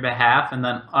on your behalf and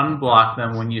then unblock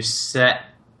them when you set.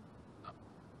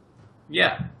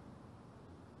 Yeah,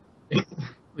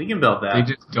 we can build that. they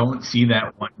just don't see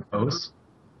that one post.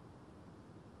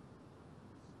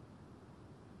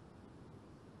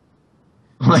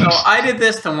 So I did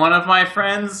this to one of my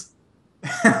friends.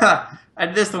 I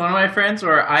did this to one of my friends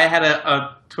where I had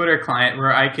a Twitter client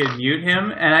where I could mute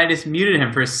him, and I just muted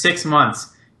him for 6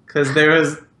 months because there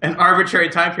was an arbitrary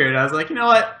time period. I was like, you know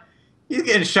what? He's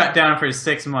getting shut down for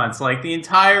 6 months, like the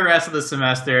entire rest of the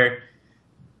semester.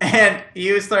 And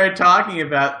he started talking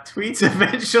about tweets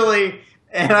eventually,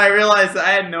 and I realized that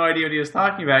I had no idea what he was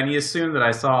talking about, and he assumed that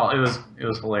I saw. It was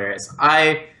hilarious.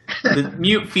 The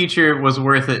mute feature was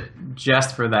worth it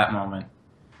just for that moment.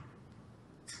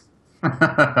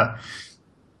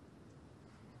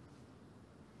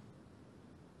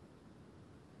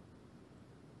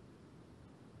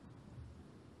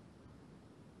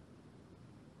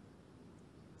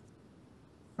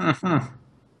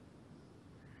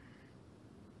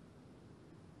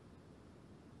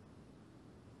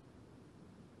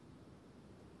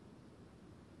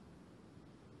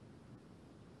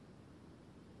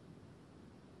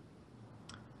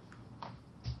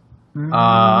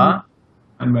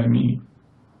 And by me.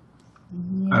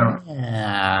 I don't.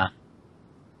 Yeah.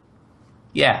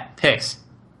 Yeah, picks.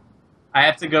 I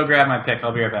have to go grab my pick.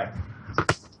 I'll be right back.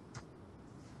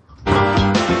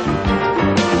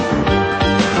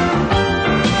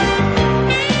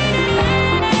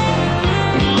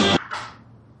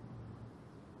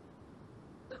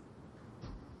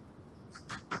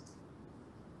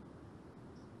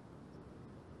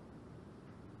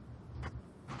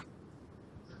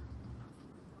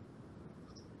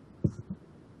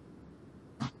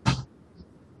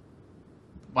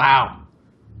 Wow.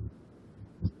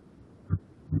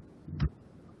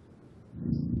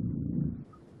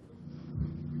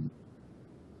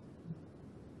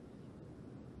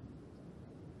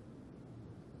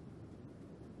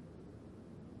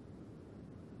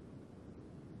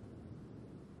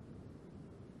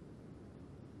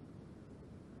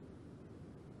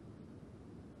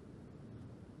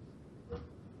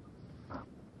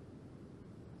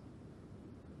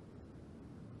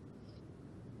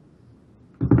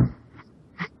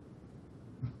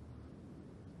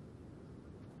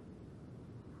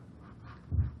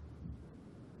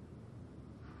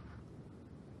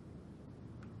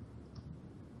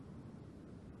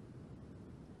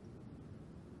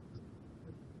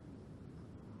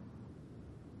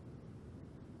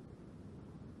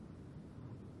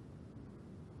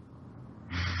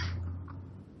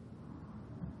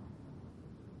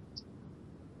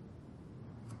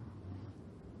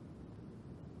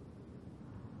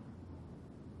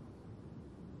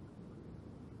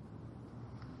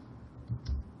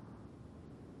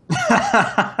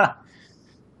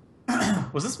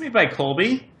 Was this made by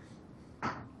Colby?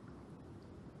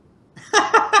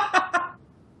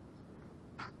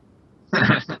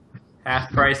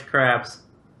 Half price crabs.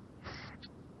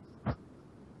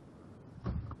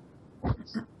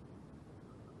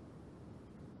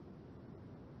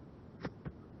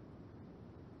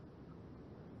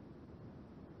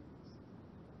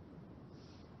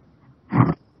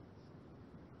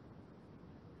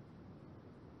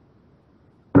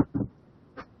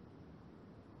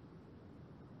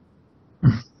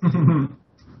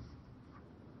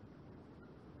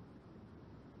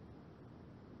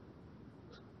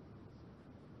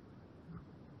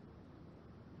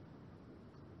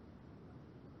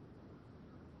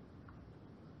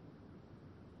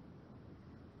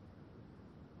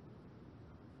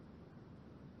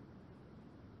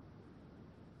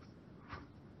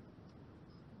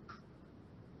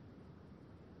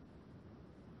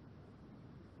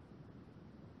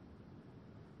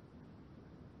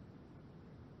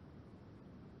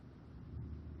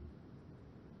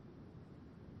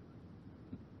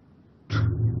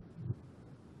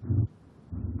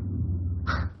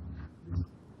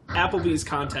 Applebee's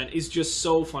content is just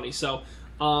so funny. So,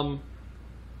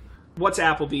 what's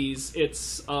Applebee's?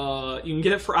 It's you can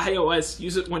get it for iOS.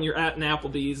 Use it when you're at an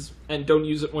Applebee's, and don't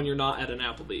use it when you're not at an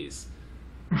Applebee's.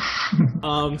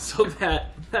 So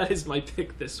that is my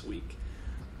pick this week.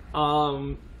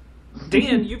 Dan,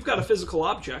 you've got a physical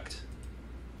object.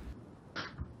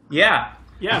 Yeah.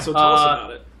 Yeah, so tell us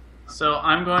about it. So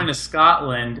I'm going to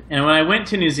Scotland, and when I went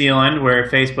to New Zealand, where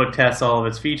Facebook tests all of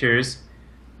its features,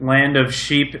 land of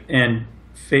sheep and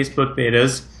Facebook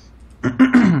betas,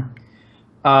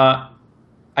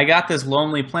 I got this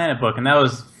Lonely Planet book, and that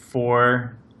was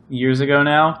 4 years ago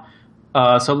now.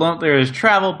 So there's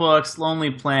travel books.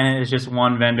 Lonely Planet is just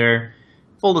one vendor.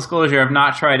 Full disclosure, I've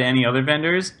not tried any other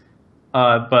vendors,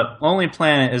 but Lonely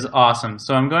Planet is awesome.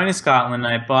 So I'm going to Scotland,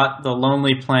 and I bought the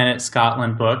Lonely Planet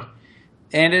Scotland book.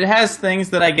 And it has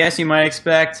things that I guess you might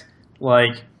expect,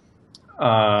 like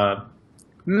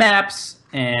maps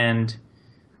and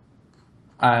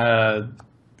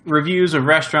reviews of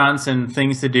restaurants and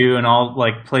things to do and all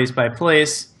like place by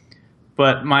place.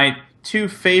 But my two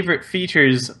favorite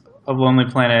features of Lonely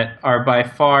Planet are by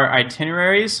far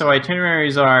itineraries. So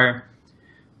itineraries are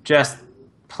just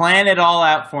plan it all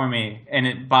out for me and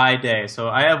it by day. So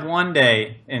I have 1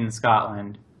 day in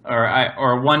Scotland.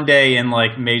 Or 1 day in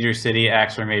like major city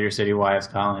X or major city Y of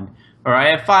Scotland, or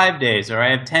I have 5 days, or I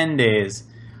have 10 days.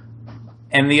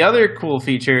 And the other cool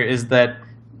feature is that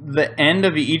the end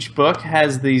of each book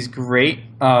has these great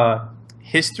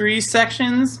history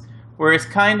sections where it's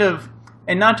kind of,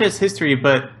 and not just history,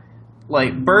 but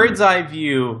like bird's eye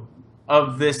view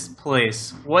of this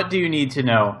place. What do you need to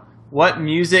know? What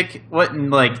music, what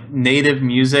like native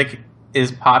music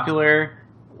is popular?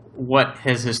 What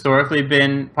has historically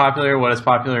been popular, what is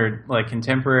popular, like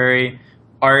contemporary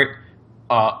art,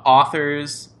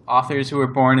 authors who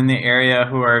were born in the area,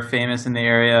 who are famous in the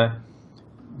area,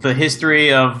 the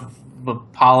history of the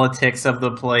politics of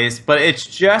the place. But it's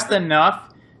just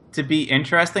enough to be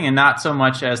interesting and not so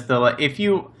much as if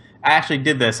you actually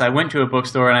did this, I went to a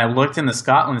bookstore and I looked in the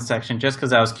Scotland section just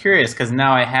because I was curious, because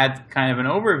now I had kind of an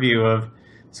overview of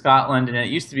Scotland, and it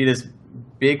used to be this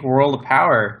big world of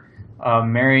power.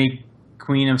 Mary,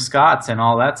 Queen of Scots, and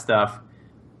all that stuff.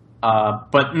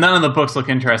 But none of the books look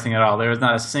interesting at all. There was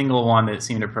not a single one that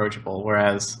seemed approachable,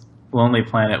 whereas Lonely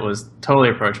Planet was totally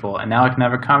approachable. And now I can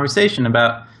have a conversation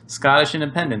about Scottish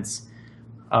independence.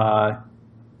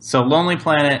 So Lonely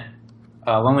Planet,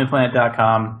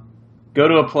 lonelyplanet.com. Go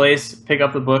to a place, pick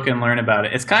up the book, and learn about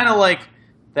it. It's kind of like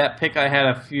that pick I had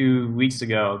a few weeks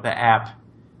ago, the app.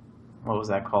 What was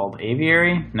that called?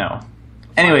 Aviary? No.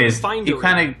 Anyways, Findery. You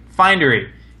kind of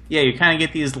Findery. Yeah, you kind of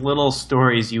get these little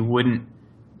stories you wouldn't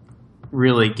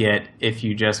really get if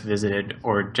you just visited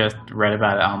or just read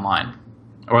about it online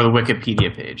or the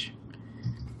Wikipedia page.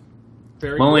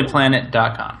 Very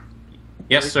LonelyPlanet.com.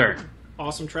 Yes, sir.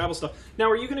 Awesome travel stuff. Now,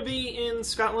 are you going to be in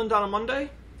Scotland on a Monday?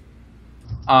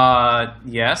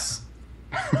 Yes.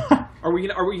 Are we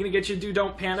gonna get you Do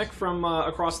Don't Panic from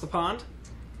across the pond?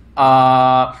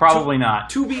 Probably not.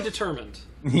 To be determined.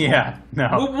 Yeah,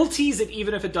 no. We'll tease it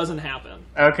even if it doesn't happen.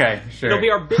 Okay, sure. It'll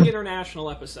be our big international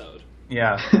episode.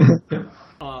 Yeah.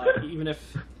 Even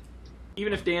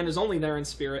if Dan is only there in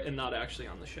spirit and not actually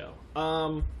on the show.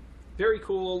 Very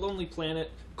cool. Lonely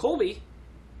Planet. Colby.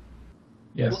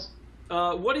 Yes.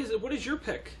 What is your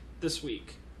pick this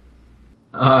week?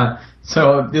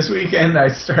 So this weekend I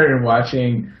started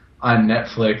watching on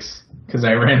Netflix because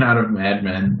I ran out of Mad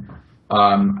Men.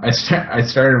 I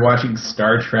started watching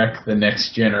Star Trek: The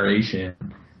Next Generation,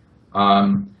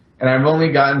 and I've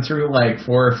only gotten through like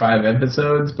 4 or 5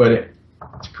 episodes, but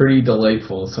it's pretty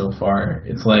delightful so far.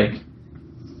 It's like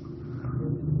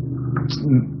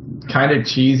kind of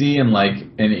cheesy in like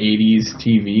an 80s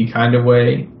TV kind of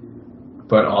way,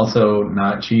 but also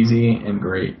not cheesy and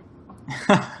great.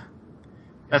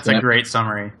 That's a great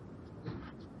summary.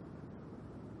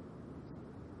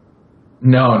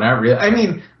 No, not really. I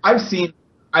mean, I've seen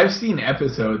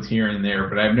episodes here and there,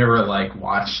 but I've never like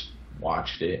watched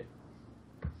it.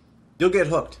 You'll get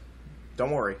hooked.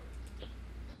 Don't worry.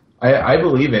 I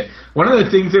believe it. One of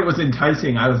the things that was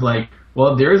enticing, I was like,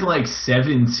 well, there's like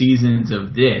 7 seasons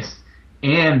of this,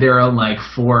 and there are like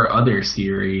 4 other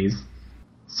series,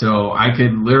 so I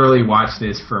could literally watch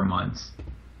this for months.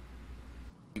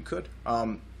 You could.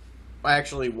 I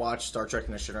actually watched Star Trek: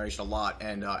 The Next Generation a lot,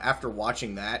 and after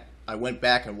watching that, I went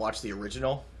back and watched the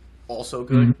original. Also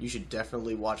good. Mm-hmm. You should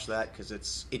definitely watch that because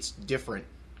it's different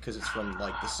because it's from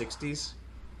like the 60s.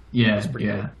 Yeah,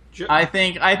 yeah. Good. I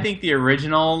think the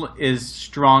original is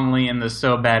strongly in the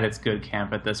so bad it's good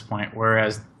camp at this point,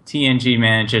 whereas TNG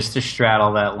manages to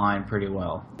straddle that line pretty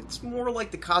well. It's more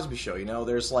like the Cosby Show, you know?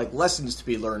 There's, like, lessons to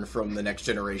be learned from the next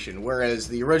generation, whereas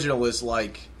the original is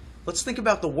like, let's think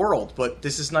about the world, but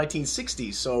this is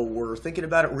 1960s, so we're thinking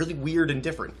about it really weird and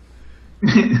different.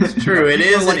 It's true. It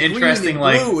is an interesting,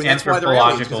 like, and that's why they're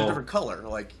aliens, 'cause anthropological. they're a different color.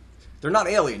 Like, they're not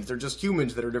aliens; they're just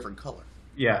humans that are different color.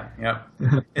 Yeah, yep.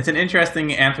 It's an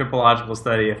interesting anthropological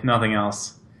study, if nothing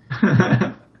else.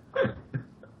 I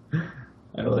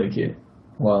like it.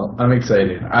 Well, I'm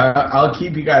excited. I'll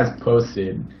keep you guys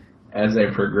posted as I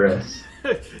progress.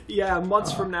 Yeah,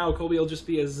 months from now, Colby will just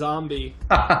be a zombie.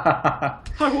 I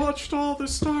watched all the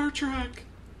Star Trek.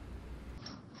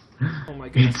 Oh my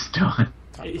goodness. It's done.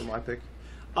 Time for my pick.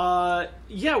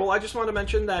 Yeah, well, I just wanted to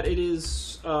mention that it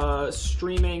is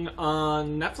streaming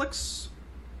on Netflix.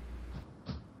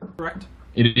 Correct?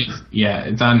 It is. Yeah,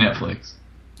 it's on Netflix.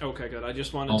 Okay, good. I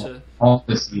just wanted to... All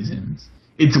the seasons.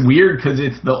 It's weird because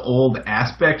it's the old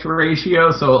aspect ratio,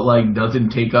 so it like doesn't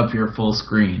take up your full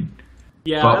screen.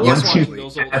 Yeah, But I love once you watching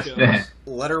those old pass shows. that,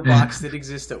 Letterboxd did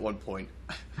exist at one point.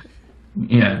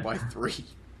 yeah. By 3.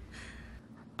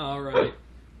 All right.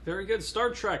 Very good. Star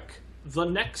Trek, The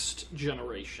Next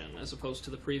Generation, as opposed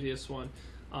to the previous one.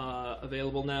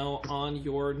 Available now on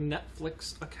your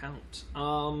Netflix account.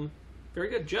 Very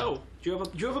good. Joe, do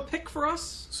you have a pick for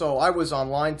us? So I was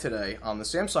online today on the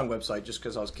Samsung website just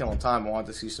because I was killing time. I wanted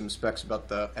to see some specs about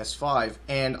the S5,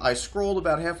 and I scrolled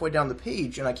about halfway down the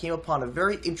page, and I came upon a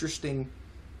very interesting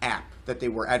app that they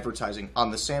were advertising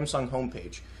on the Samsung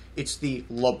homepage. It's the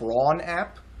LeBron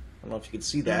app. I don't know if you can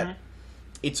see that. Mm-hmm.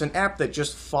 It's an app that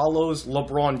just follows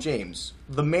LeBron James.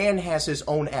 The man has his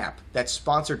own app that's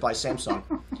sponsored by Samsung.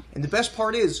 And the best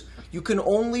part is, you can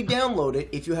only download it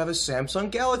if you have a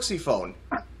Samsung Galaxy phone.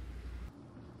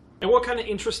 And what kind of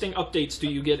interesting updates do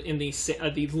you get in the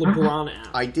LeBron app?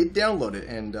 I did download it,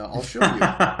 and I'll show you.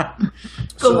 The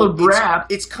LeBron.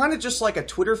 It's kind of just like a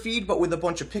Twitter feed, but with a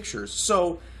bunch of pictures.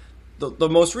 So the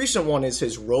most recent one is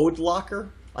his Road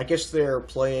Locker. I guess they're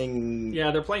playing...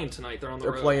 Yeah, they're playing tonight. They're on the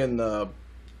road. They're playing the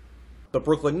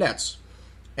Brooklyn Nets.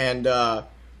 And,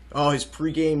 his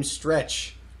pregame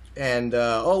stretch. And,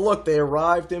 look, they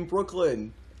arrived in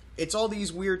Brooklyn. It's all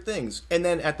these weird things. And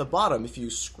then at the bottom, if you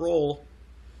scroll,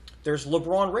 there's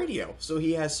LeBron Radio. So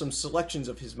he has some selections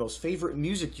of his most favorite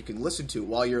music you can listen to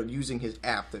while you're using his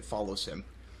app that follows him.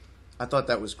 I thought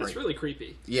that was great. That's really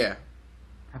creepy. Yeah.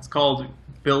 That's called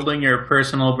building your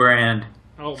personal brand.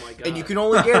 Oh my god. And you can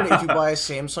only get it if you buy a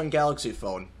Samsung Galaxy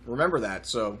phone. Remember that,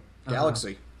 so,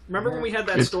 Galaxy. Remember when we had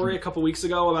that story a couple weeks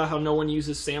ago about how no one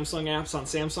uses Samsung apps on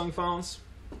Samsung phones?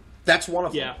 That's one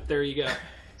of them. Yeah, there you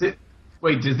go.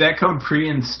 Wait, does that come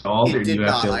pre-installed, or It do did you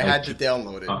have not. to? I had to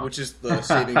download it, which is the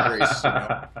saving grace. You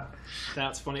know?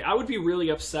 That's funny. I would be really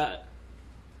upset.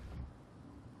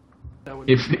 That would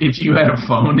If you had a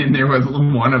phone and there was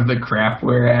one of the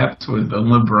Craftware apps was the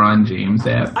LeBron James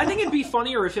app. I think it'd be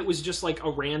funnier if it was just like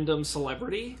a random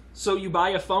celebrity. So you buy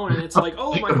a phone and it's like,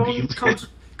 oh, my phone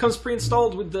comes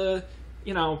pre-installed with the,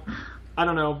 I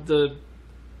don't know,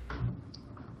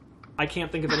 I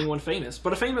can't think of anyone famous,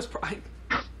 but a famous.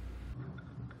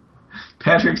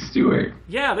 Patrick Stewart.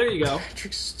 Yeah, there you go.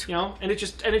 Patrick Stewart. And it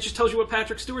just tells you what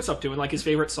Patrick Stewart's up to and like his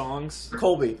favorite songs.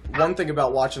 Colby, one thing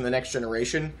about watching The Next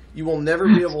Generation, you will never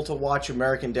be able to watch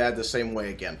American Dad the same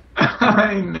way again.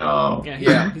 I know.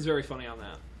 Yeah, he's very funny on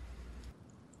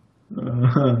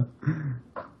that.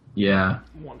 Yeah,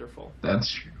 Wonderful.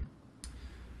 that's true.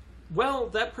 Well,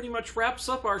 that pretty much wraps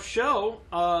up our show.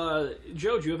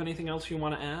 Joe, do you have anything else you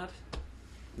want to add?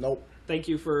 Nope. Thank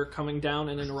you for coming down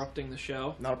and interrupting the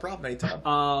show. Not a problem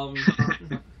anytime.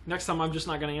 Next time I'm just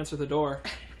not going to answer the door.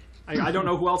 I don't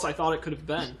know who else I thought it could have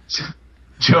been.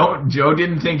 Joe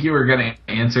didn't think you were going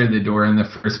to answer the door in the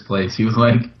first place. He was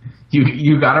like,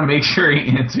 you got to make sure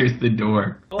he answers the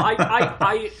door. Well,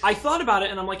 I thought about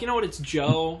it, and I'm like, you know what, it's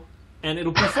Joe, and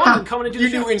it'll be fun coming and do the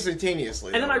You show. knew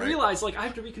instantaneously. And then though, I right? realized, I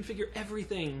have to reconfigure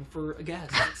everything for a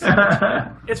guest.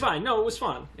 It's fine. No, it was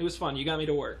fun. It was fun. You got me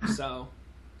to work, so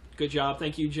good job.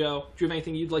 Thank you, Joe. Do you have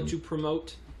anything you'd like to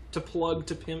promote, to plug,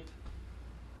 to pimp?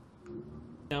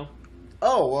 No?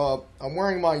 Oh, I'm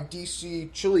wearing my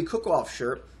DC Chili Cook-Off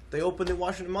shirt. They opened the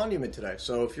Washington Monument today,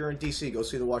 so if you're in DC, go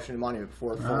see the Washington Monument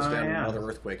before it falls down in yeah. another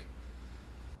earthquake.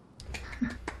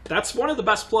 That's one of the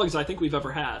best plugs I think we've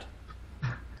ever had.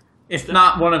 If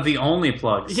not one of the only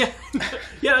plugs. Yeah,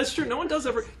 yeah, that's true. No one does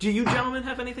ever. Do you gentlemen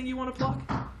have anything you want to plug?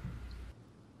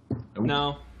 Nope.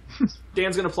 No.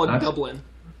 Dan's going to plug Dublin.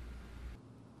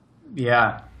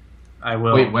 Yeah, I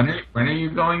will. Wait, when are you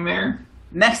going there?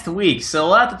 Next week. So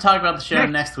we'll have to talk about the show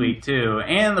next week, too.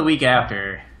 And the week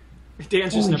after.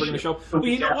 Dan's just Holy never going to shit. show. The Well,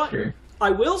 you week know what? after.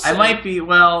 I will say. I might be,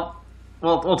 well,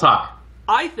 We'll talk.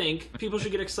 I think people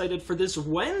should get excited for this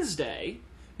Wednesday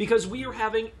because we are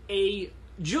having a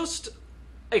just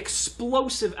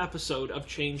explosive episode of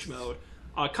Change Mode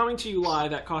coming to you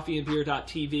live at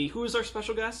coffeeandbeer.tv. Who is our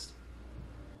special guest?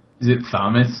 Is it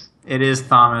Thomas? It is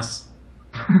Thomas.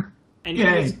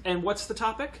 And what's the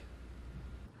topic?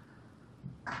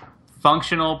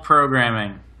 Functional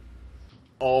programming.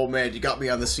 Oh man, you got me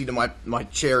on the seat of my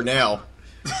chair now.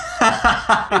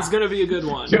 It's going to be a good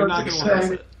one. You're not going to want to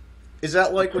miss it. Is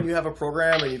that like when you have a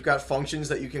program and you've got functions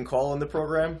that you can call in the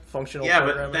program? Functional But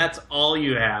programming? that's all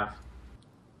you have.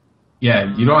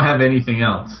 Yeah, you don't have anything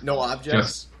else. No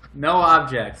objects? No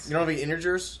objects. You don't have any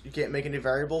integers? You can't make any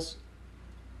variables?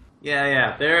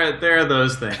 Yeah. There are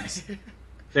those things.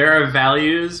 There are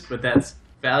values, but that's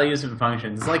values and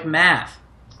functions. It's like math.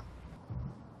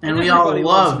 And we all everybody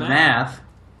love loves math.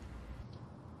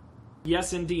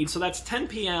 Yes, indeed. So that's 10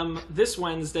 p.m. this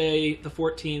Wednesday, the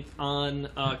 14th, on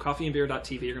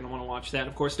coffeeandbeer.tv. You're going to want to watch that.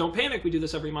 Of course, don't panic. We do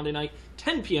this every Monday night,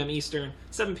 10 p.m. Eastern,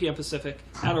 7 p.m. Pacific,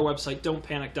 at our website,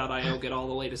 don'tpanic.io. Get all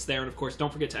the latest there. And, of course,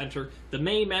 don't forget to enter the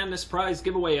May Madness Prize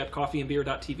giveaway at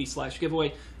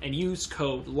coffeeandbeer.tv/giveaway and use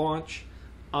code LAUNCH.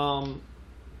 I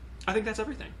think that's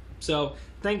everything. So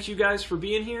thanks, you guys, for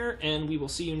being here, and we will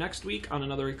see you next week on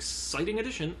another exciting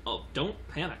edition of Don't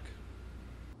Panic.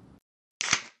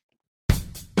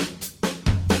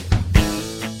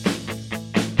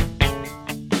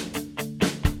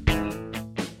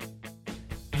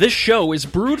 This show is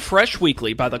brewed fresh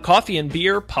weekly by the Coffee and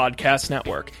Beer Podcast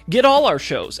Network. Get all our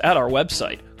shows at our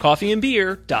website,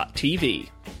 coffeeandbeer.tv.